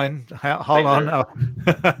the line. Hold on. I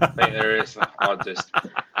think there is. I just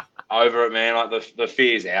over it, man. Like the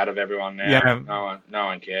fear's out of everyone now. Yeah. No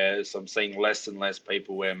one cares. I'm seeing less and less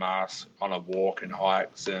people wear masks on a walk and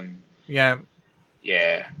hikes and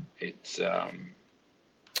it's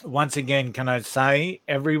once again, can I say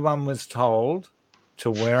everyone was told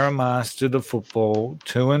to wear a mask to the football,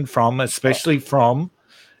 to and from, especially from.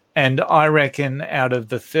 And I reckon out of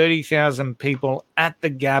the 30,000 people at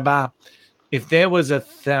the Gabba, if there was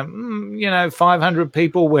 500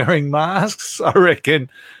 people wearing masks, I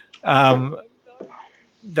reckon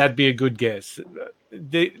that'd be a good guess.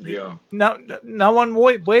 No one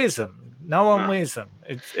wears them. No one wears them.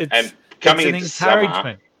 It's coming an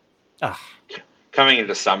encouragement. Coming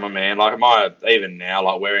into summer, man, like even now,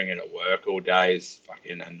 like wearing it at work all day is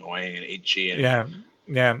fucking annoying and itchy. And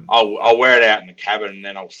yeah. I'll wear it out in the cabin and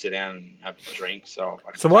then I'll sit down and have a drink. So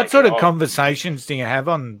what sort of conversations do you have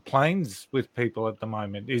on planes with people at the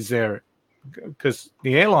moment? Is there, because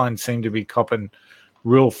the airlines seem to be copping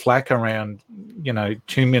real flack around,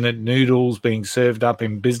 2-minute noodles being served up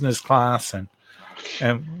in business class and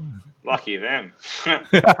lucky them.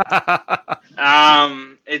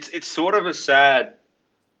 It's sort of a sad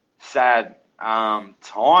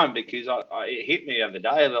time because it hit me the other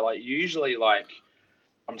day that like usually like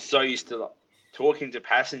I'm so used to talking to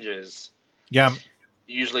passengers. Yeah.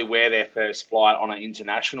 Usually wear their first flight on an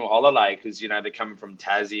international holiday because they're coming from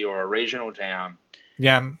Tassie or a regional town.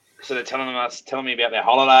 Yeah. So they're telling me about their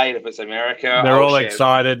holiday. If it's America, they're all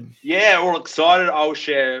excited. Yeah, all excited. I'll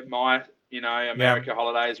share my America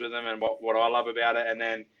holidays with them and what I love about it, and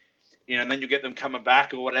then then you get them coming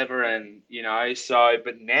back or whatever, and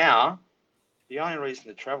but now the only reason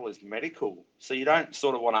to travel is medical, so you don't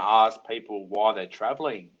sort of want to ask people why they're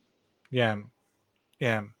traveling. Yeah.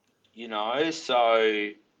 So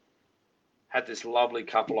had this lovely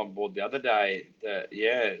couple on board the other day that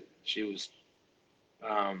she was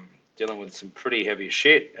dealing with some pretty heavy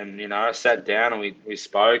shit, and I sat down and we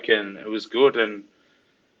spoke and it was good, and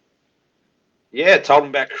yeah, told them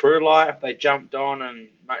about Crew Life. They jumped on and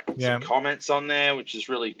made Yeah. some comments on there, which is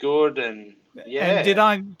really good. And yeah,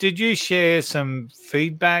 And did you share some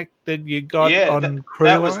feedback that you got yeah, on Crew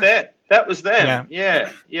that was Life? that. That was them.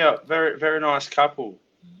 Yeah. Very, very nice couple.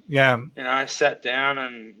 Yeah. You know, I sat down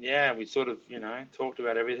and we sort of, talked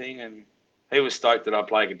about everything. And he was stoked that I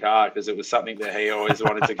play guitar because it was something that he always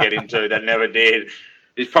wanted to get into that never did.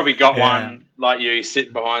 He's probably got one like you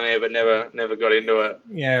sitting behind there, but never got into it.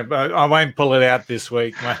 Yeah, but I won't pull it out this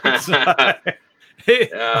week, mate. So,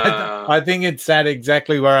 I think it's at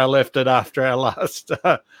exactly where I left it after our last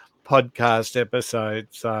podcast episode.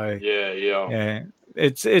 So yeah.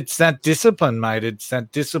 It's that discipline, mate. It's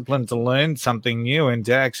that discipline to learn something new and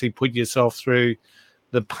to actually put yourself through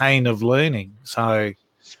the pain of learning. So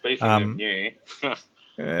speaking of new,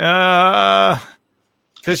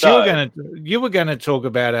 because you were gonna talk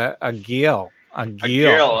about a girl. A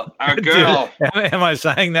girl. Am I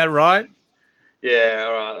saying that right? Yeah,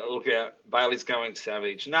 all right. Look out. Bailey's going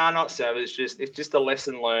savage. No, not savage. It's just a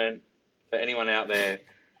lesson learned for anyone out there.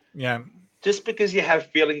 Yeah. Just because you have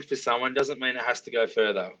feelings for someone doesn't mean it has to go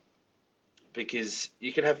further. Because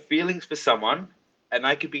you can have feelings for someone and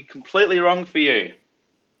they could be completely wrong for you.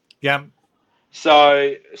 Yeah.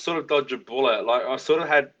 So sort of dodge a bullet. Like I sort of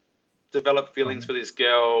had developed feelings for this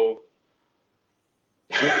girl.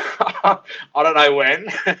 I don't know when.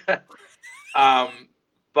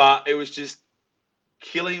 But it was just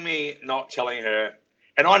killing me not telling her.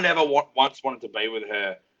 And I never once wanted to be with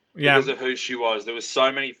her. Because of who she was. There was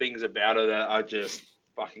so many things about her that I just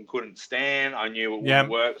fucking couldn't stand. I knew it wouldn't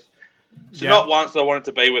work. So not once I wanted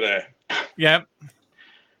to be with her. Yeah.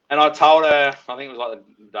 And I told her, I think it was like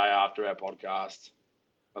the day after our podcast.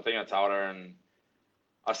 I think I told her and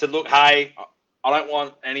I said, look, hey, I don't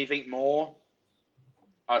want anything more.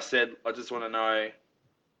 I said, I just want you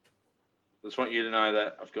to know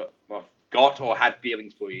that I've got or had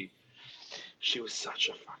feelings for you. She was such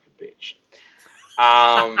a fucking bitch.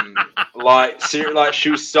 Like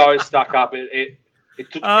she was so stuck up. It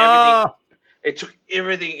took everything. It took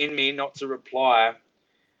everything in me not to reply.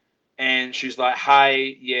 And she's like,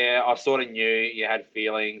 "Hey, yeah, I sort of knew you had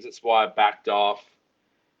feelings. That's why I backed off."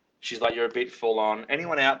 She's like, "You're a bit full on."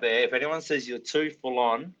 Anyone out there, if anyone says you're too full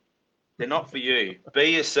on, they're not for you.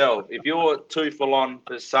 Be yourself. If you're too full on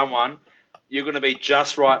for someone, you're going to be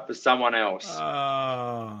just right for someone else.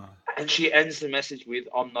 And she ends the message with,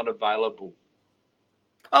 "I'm not available."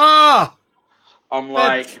 I'm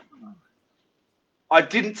like, I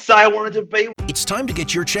didn't say I wanted to be. It's time to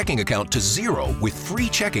get your checking account to zero with free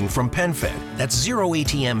checking from PenFed. That's zero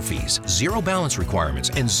ATM fees, zero balance requirements,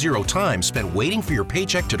 and zero time spent waiting for your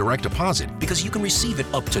paycheck to direct deposit because you can receive it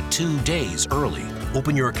up to 2 days early.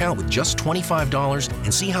 Open your account with just $25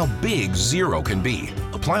 and see how big zero can be.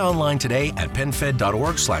 Apply online today at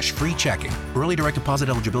PenFed.org/free checking. Early direct deposit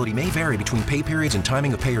eligibility may vary between pay periods and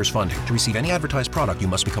timing of payers' funding. To receive any advertised product, you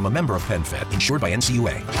must become a member of PenFed, insured by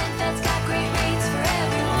NCUA.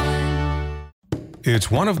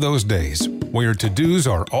 It's one of those days where your to-dos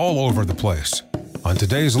are all over the place. On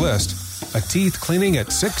today's list, a teeth cleaning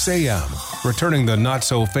at 6 a.m., returning the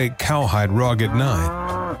not-so-fake cowhide rug at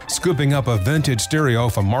 9, scooping up a vintage stereo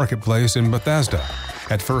from Marketplace in Bethesda,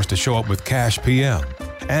 at first to show up with cash PM,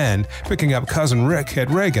 and picking up Cousin Rick at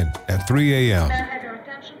Reagan at 3 a.m.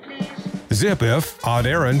 Zip if odd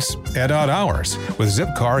errands at odd hours. With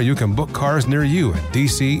Zipcar, you can book cars near you in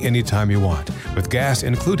DC anytime you want, with gas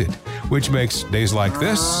included, which makes days like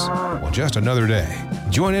this, well, just another day.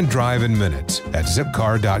 Join and drive in minutes at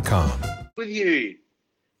zipcar.com. With you,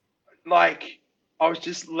 like, I was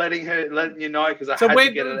just letting you know because I had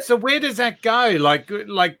to get it. So where does that go? Like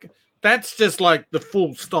that's just like the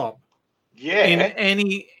full stop. Yeah. In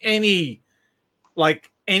any like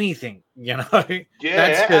anything, you know. Yeah.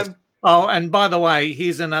 That's just. Oh, and by the way,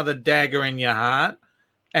 here's another dagger in your heart.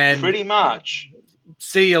 And pretty much.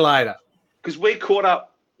 See you later. Because we caught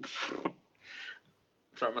up.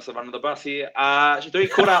 Throw myself under the bus here. We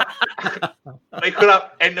caught up. We caught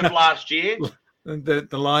up end of last year. The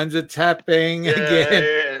lines are tapping again.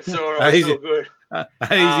 Yeah, it's all right. It's all good.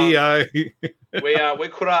 Easy, we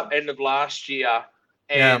caught up end of last year,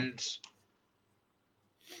 and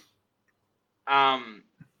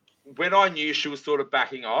when I knew she was sort of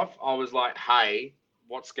backing off, I was like, "Hey,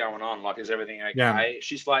 what's going on? Like, is everything okay?" Yeah.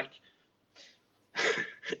 She's like,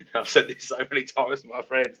 I've said this so many times to my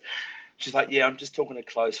friends. She's like, "Yeah, I'm just talking to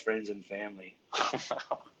close friends and family."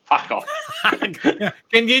 Fuck off.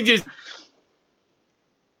 Can you just?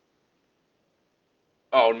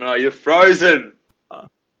 Oh no, you're frozen.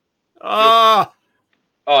 Oh,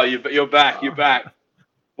 you're back. You're back.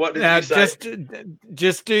 What did Now, you say?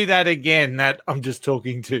 just do that again. That I'm just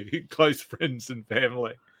talking to close friends and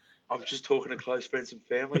family. I'm just talking to close friends and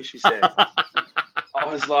family, she said. I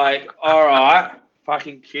was like, all right,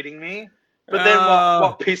 fucking kidding me? But then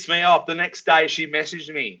what pissed me off, the next day she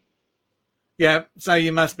messaged me. Yeah, so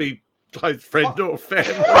you must be close friend or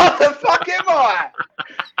family. What the fuck am I?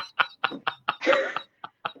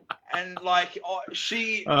 And like,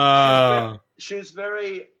 she was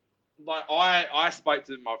very, like, I spoke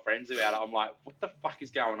to my friends about it. I'm like, what the fuck is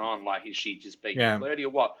going on? Like, is she just being flirty or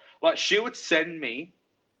what? Like, she would send me,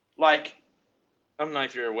 like, I don't know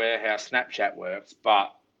if you're aware how Snapchat works,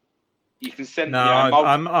 but you can send. No,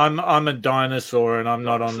 I'm a dinosaur and I'm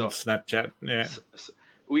not on Snapchat. Yeah.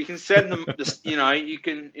 We can send them. You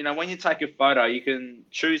can, when you take a photo, you can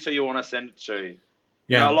choose who you want to send it to.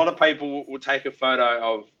 Yeah. A lot of people will take a photo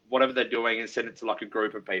of whatever they're doing and send it to like a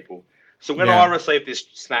group of people. So when I received this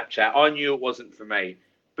Snapchat, I knew it wasn't for me.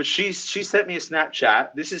 But she sent me a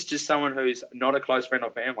Snapchat. This is just someone who's not a close friend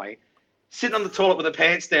or family, sitting on the toilet with her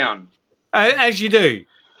pants down. As you do.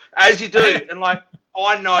 As you do. And like,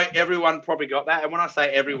 I know everyone probably got that. And when I say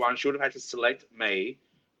everyone, she would have had to select me.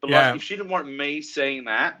 But like, if she didn't want me seeing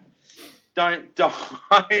that, don't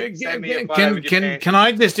send me a photo with your pants. Can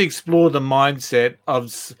I just explore the mindset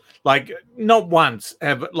of, like, not once,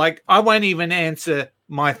 like, I won't even answer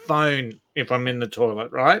my phone if I'm in the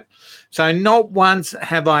toilet, right? So not once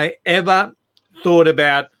have I ever thought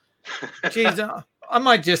about, geez, I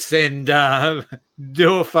might just do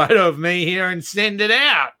a photo of me here and send it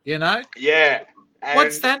out, Yeah.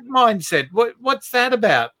 What's that mindset? What's that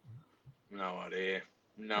about? No idea.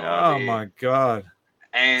 No idea. Oh, my God.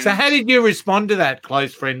 And so how did you respond to that,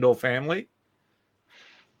 close friend or family?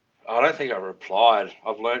 I don't think I replied.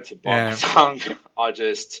 I've learned to bite my tongue. I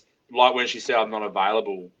just, like when she said I'm not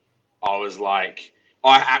available, I was like,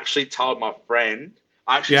 I actually told my friend,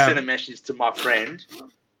 sent a message to my friend,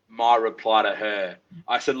 my reply to her.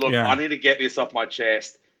 I said, look, I need to get this off my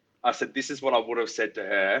chest. I said, this is what I would have said to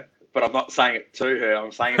her, but I'm not saying it to her.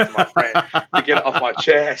 I'm saying it to my friend to get it off my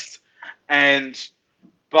chest.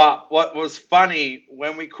 But what was funny,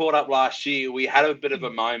 when we caught up last year, we had a bit of a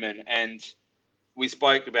moment, and we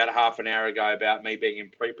spoke about half an hour ago about me being in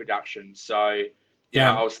pre-production. So,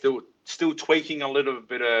 I was still tweaking a little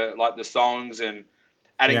bit of like the songs and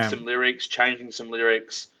adding some lyrics, changing some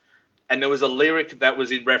lyrics. And there was a lyric that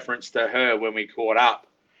was in reference to her when we caught up,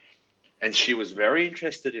 and she was very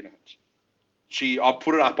interested in it. I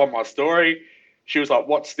put it up on my story. She was like,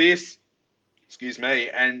 "What's this?" Excuse me.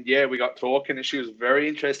 And we got talking, and she was very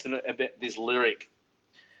interested about this lyric.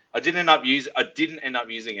 I didn't end up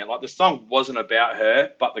using it. Like, the song wasn't about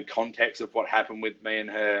her, but the context of what happened with me and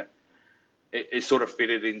her, it sort of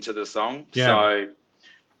fitted into the song. Yeah. So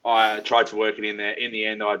I tried to work it in there. In the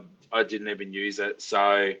end, I didn't even use it.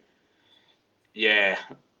 So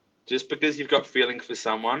just because you've got feelings for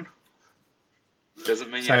someone doesn't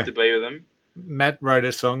mean you have to be with them. Matt wrote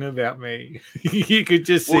a song about me. You could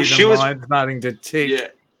just see the mind starting to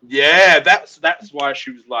tick. Yeah. That's why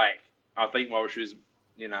she was like, I think while she was,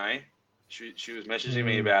 she was messaging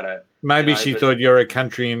me about it. Maybe she thought you're a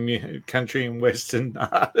country and western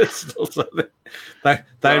artist or something.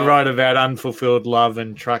 They write about unfulfilled love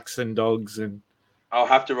and trucks and dogs, and I'll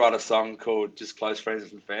have to write a song called "Just Close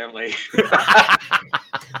Friends and Family."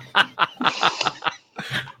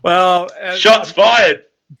 Well, shots fired.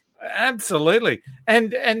 Absolutely.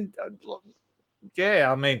 And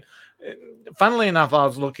I mean, funnily enough, I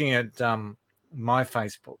was looking at my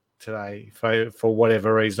Facebook today for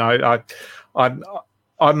whatever reason.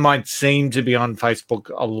 I might seem to be on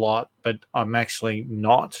Facebook a lot, but I'm actually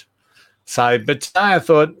not. So, but today I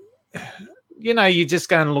thought, you just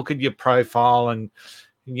go and look at your profile and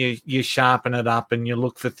you sharpen it up and you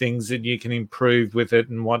look for things that you can improve with it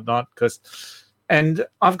and whatnot. And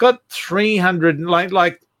I've got 300,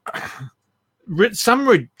 like some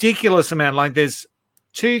ridiculous amount. Like, there's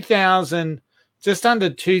 2,000, just under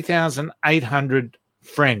 2,800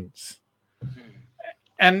 friends.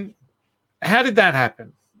 And how did that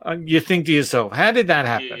happen? You think to yourself, how did that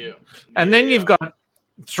happen? And then you've got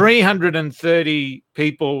 330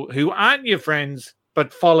 people who aren't your friends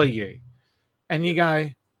but follow you, and you go,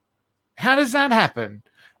 how does that happen?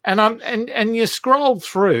 And you scroll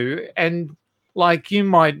through, and like, you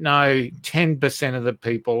might know 10% of the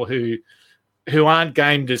people who aren't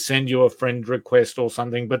game to send you a friend request or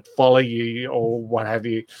something, but follow you or what have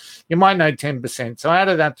you. You might know 10%. So out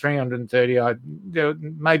of that 330, there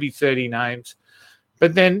maybe 30 names.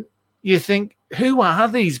 But then you think, who are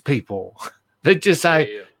these people that just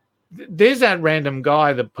say, there's that random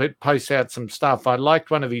guy that posts out some stuff. I liked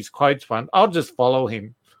one of his quotes I'll just follow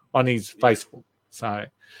him on his Facebook. So,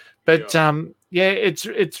 but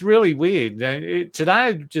it's really weird. Today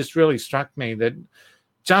it just really struck me that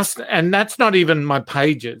and that's not even my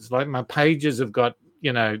pages. Like my pages have got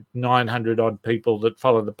 900 odd people that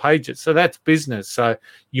follow the pages, so that's business. So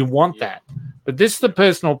you want that, but this is the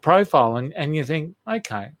personal profile, and you think,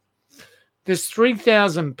 okay, there's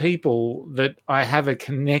 3,000 people that I have a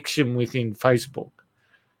connection with in Facebook.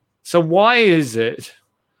 So why is it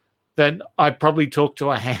that I probably talk to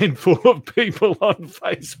a handful of people on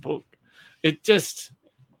Facebook? It just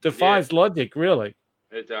defies logic, really.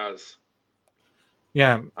 It does.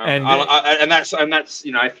 Yeah, and that's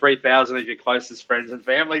 3,000 of your closest friends and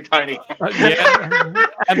family, Tony. Yeah,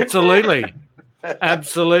 absolutely.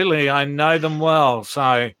 I know them well.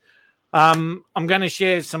 So I'm going to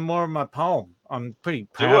share some more of my poem. I'm pretty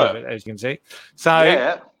proud of it, as you can see.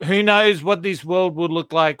 So who knows what this world will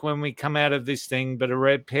look like when we come out of this thing, but a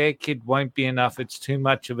repair kit won't be enough. It's too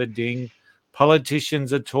much of a ding.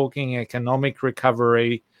 Politicians are talking economic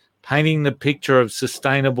recovery, painting the picture of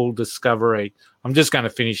sustainable discovery. I'm just going to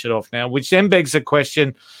finish it off now, which then begs the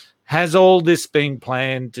question, has all this been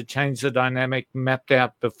planned to change the dynamic mapped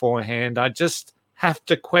out beforehand? I just have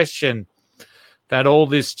to question that all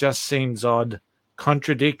this just seems odd.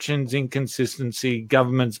 Contradictions, inconsistency,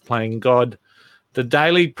 governments playing God. The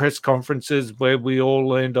daily press conferences where we all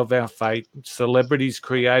learned of our fate, celebrities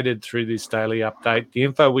created through this daily update. The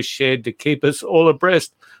info was shared to keep us all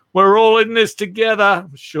abreast. We're all in this together.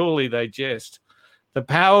 Surely they jest. The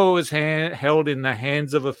power was held in the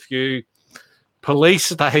hands of a few. Police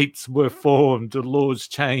states were formed, the laws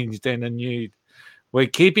changed and renewed. We're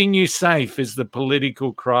keeping you safe is the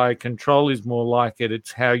political cry. Control is more like it.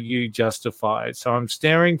 It's how you justify it. So I'm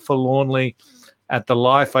staring forlornly at the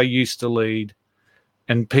life I used to lead,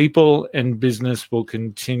 and people and business will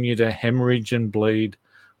continue to hemorrhage and bleed.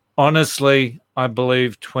 Honestly, I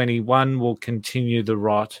believe 21 will continue the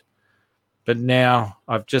rot, but now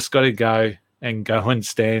I've just got to go and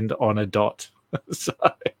stand on a dot. so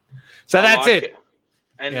that's like it.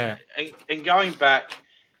 And going back,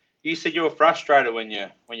 you said you were frustrated when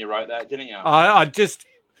you wrote that, didn't you? I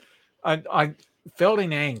felt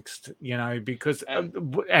in angst, because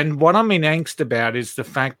and what I'm in angst about is the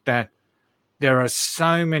fact that there are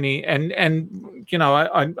so many, and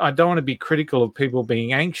I don't want to be critical of people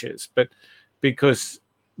being anxious, but because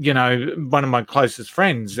one of my closest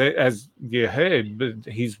friends, as you heard,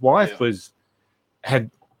 his wife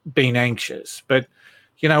had been anxious, but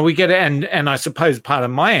we get it, and I suppose part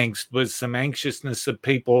of my angst was some anxiousness of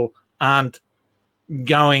people aren't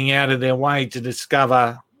going out of their way to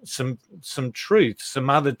discover some truth,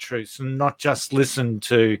 some other truths, and not just listen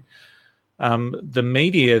to the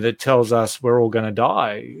media that tells us we're all going to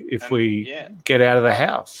die if we get out of the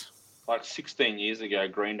house. Like 16 years ago,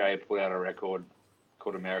 Green Day put out a record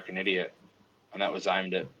called American Idiot, and that was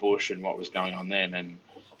aimed at Bush and what was going on then. And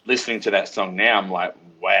listening to that song now, I'm like,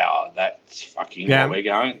 wow, that's fucking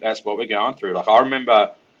that's what we're going through. Like, I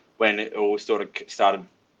remember when it all sort of started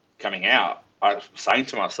coming out, I was saying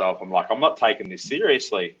to myself, I'm like, I'm not taking this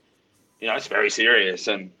seriously. It's very serious.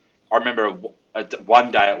 And I remember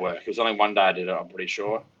one day at work, it was only one day I did it, I'm pretty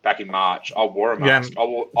sure, back in March, I wore a mask. I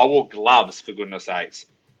wore gloves, for goodness sakes,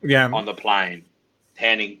 on the plane,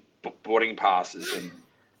 handing boarding passes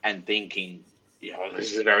and thinking,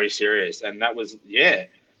 this is very serious. And that was,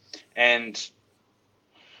 And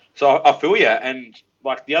so I feel you. And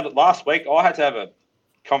like last week, I had to have a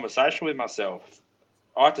conversation with myself.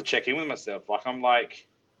 I had to check in with myself. Like,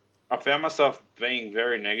 I found myself being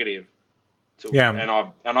very negative. And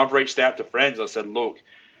I've reached out to friends. I said, look,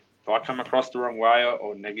 if I come across the wrong way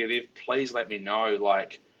or negative, please let me know.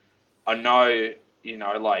 Like, I know,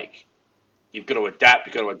 like, you've got to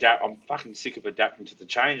adapt. I'm fucking sick of adapting to the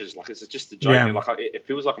changes. Like, it's just a joke. Yeah. Like, it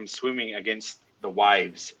feels like I'm swimming against the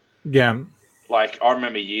waves. Yeah. Like, I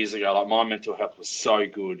remember years ago, like, my mental health was so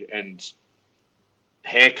good, and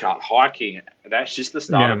haircut, hiking, that's just the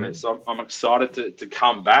start of it. So I'm excited to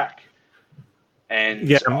come back. And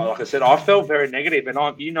like I said, I felt very negative,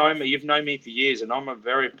 and you've known me for years, and I'm a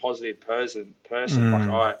very positive person. Like,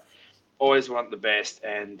 I always want the best,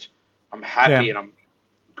 and I'm happy, and I'm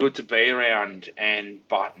good to be around.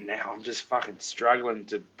 But now I'm just fucking struggling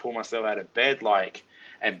to pull myself out of bed, like,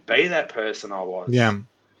 and be that person I was. Yeah.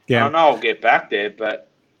 I know I'll get back there, but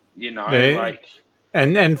like.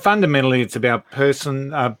 And fundamentally, it's about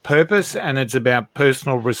purpose, and it's about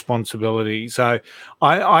personal responsibility. So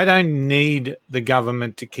I don't need the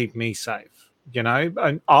government to keep me safe,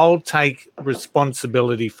 and I'll take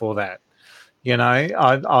responsibility for that.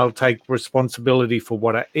 I'll take responsibility for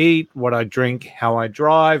what I eat, what I drink, how I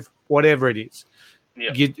drive, whatever it is.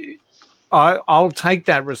 Yep. I'll take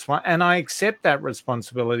that and I accept that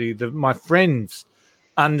responsibility. My friends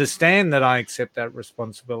understand that I accept that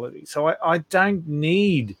responsibility. So I don't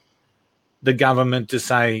need the government to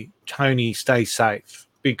say, Tony, stay safe,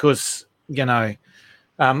 because,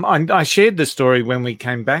 I shared the story when we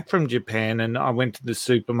came back from Japan and I went to the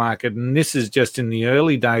supermarket, and this is just in the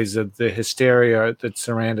early days of the hysteria that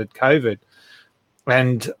surrounded COVID.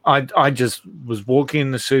 And I just was walking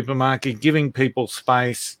in the supermarket, giving people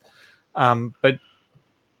space, but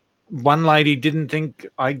one lady didn't think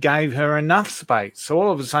I gave her enough space. So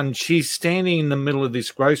all of a sudden she's standing in the middle of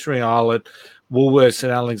this grocery aisle at Woolworths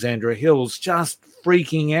at Alexandra Hills, just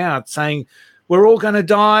freaking out, saying, we're all going to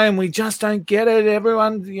die and we just don't get it,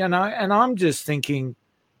 everyone, and I'm just thinking,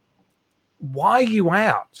 why are you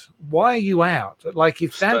out? Why are you out? Like,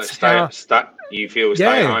 if that's you feel,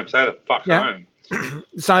 stay home, stay the fuck home.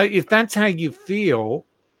 So if that's how you feel,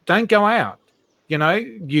 don't go out.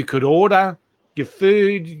 You could order your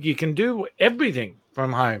food, you can do everything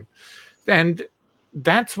from home. And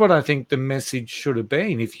that's what I think the message should have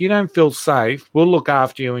been. If you don't feel safe, we'll look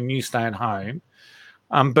after you and you stay at home.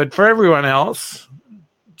 But for everyone else,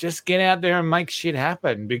 just get out there and make shit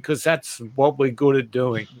happen, because that's what we're good at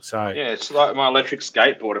doing. So yeah, it's like my electric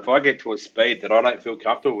skateboard. If I get to a speed that I don't feel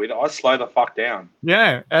comfortable with, I slow the fuck down.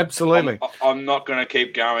 Yeah, absolutely. I'm not going to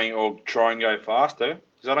keep going or try and go faster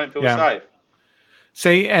because I don't feel safe.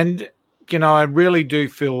 See, and I really do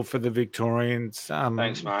feel for the Victorians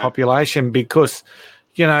population, because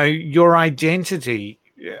your identity.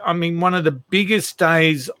 I mean, one of the biggest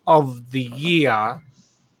days of the year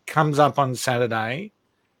comes up on Saturday,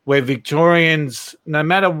 where Victorians, no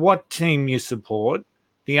matter what team you support,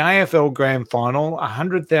 the AFL Grand Final,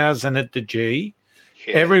 100,000 at the G,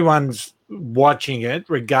 everyone's watching it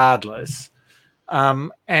regardless,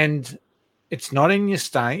 and it's not in your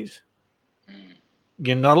state.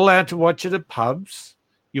 You're not allowed to watch it at pubs.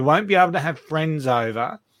 You won't be able to have friends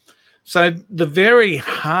over. So the very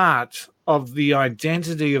heart of the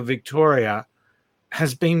identity of Victoria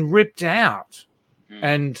has been ripped out.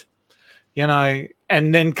 And,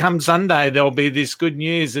 and then come Sunday, there'll be this good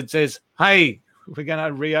news that says, hey, we're going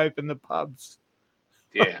to reopen the pubs.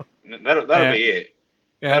 Yeah, that'll be it.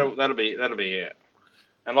 Yeah. That'll be it.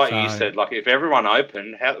 And like you said, like, if everyone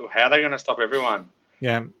opened, how are they going to stop everyone?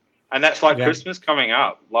 Yeah. And that's like Christmas coming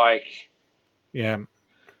up. Like, yeah.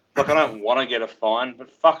 Like, I don't want to get a fine, but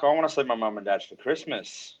fuck, I want to see my mum and dad for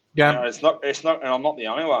Christmas. Yeah. It's not, and I'm not the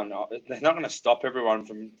only one. They're not going to stop everyone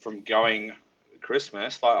from going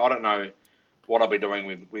Christmas. Like, I don't know what I'll be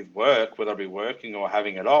doing with work, whether I'll be working or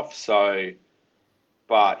having it off. So,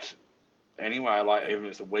 but anyway, like, even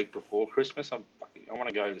if it's a week before Christmas, I want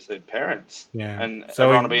to go to see parents. Yeah. And so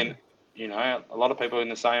everyone will be in, a lot of people in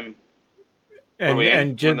the same, and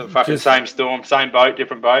the fucking same storm, same boat,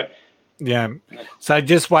 different boat. Yeah. So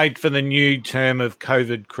just wait for the new term of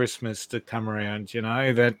COVID Christmas to come around,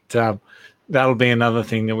 that'll be another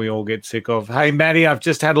thing that we all get sick of. Hey, Maddie, I've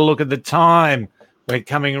just had a look at the time. We're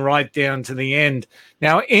coming right down to the end.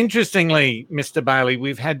 Now, interestingly, Mr. Bailey,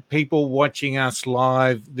 we've had people watching us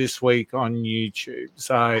live this week on YouTube.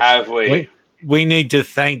 So have we? We need to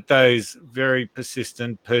thank those very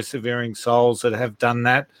persistent, persevering souls that have done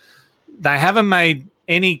that. They haven't made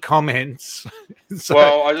any comments.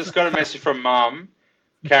 Well, I just got a message from Mum,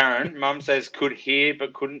 Karen. Mum says could hear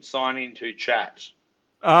but couldn't sign into chat.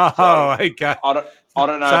 Oh, so okay. I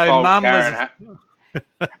don't know if old Karen.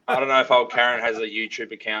 I don't know if old Karen has a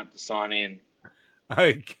YouTube account to sign in.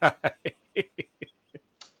 Okay.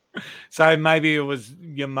 So maybe it was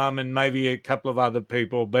your mum and maybe a couple of other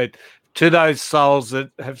people, but to those souls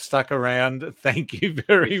that have stuck around, thank you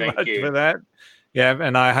very much for that. Yeah,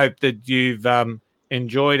 and I hope that you've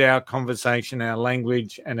enjoyed our conversation, our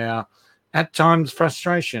language, and our at times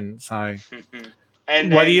frustration. So,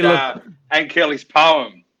 and Kelly's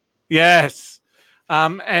poem. Yes,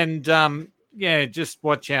 just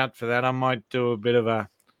watch out for that. I might do a bit of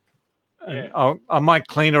I might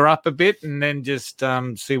clean her up a bit and then just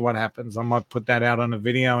see what happens. I might put that out on a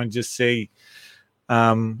video and just see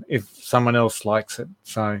if someone else likes it.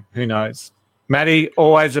 So who knows? Matty,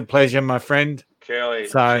 always a pleasure, my friend. Curly,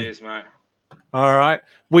 cheers, mate. All right.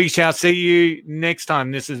 We shall see you next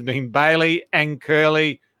time. This has been Bailey and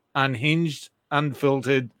Curly, unhinged,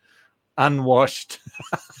 unfiltered, unwashed.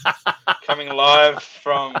 Coming live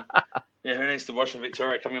from, who needs to watch in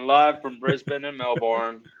Victoria? Coming live from Brisbane and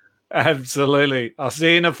Melbourne. Absolutely. I'll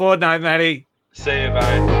see you in a fortnight, Matty. See you,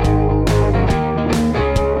 mate.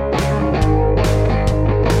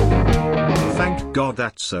 Thank God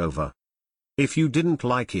that's over. If you didn't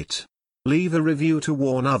like it, leave a review to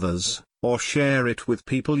warn others, or share it with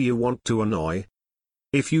people you want to annoy.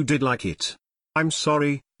 If you did like it, I'm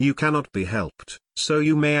sorry, you cannot be helped, so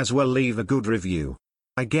you may as well leave a good review.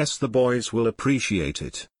 I guess the boys will appreciate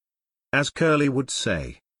it. As Curly would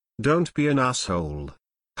say, don't be an asshole.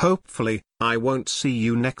 Hopefully, I won't see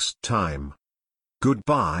you next time.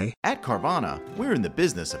 Goodbye. At Carvana, we're in the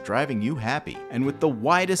business of driving you happy. And with the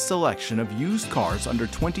widest selection of used cars under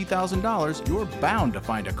 $20,000, you're bound to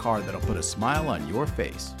find a car that'll put a smile on your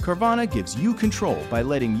face. Carvana gives you control by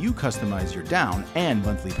letting you customize your down and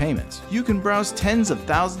monthly payments. You can browse tens of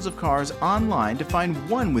thousands of cars online to find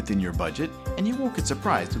one within your budget, and you won't get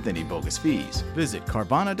surprised with any bogus fees. Visit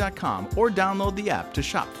Carvana.com or download the app to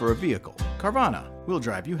shop for a vehicle. Carvana will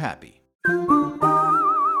drive you happy.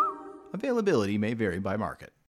 Availability may vary by market.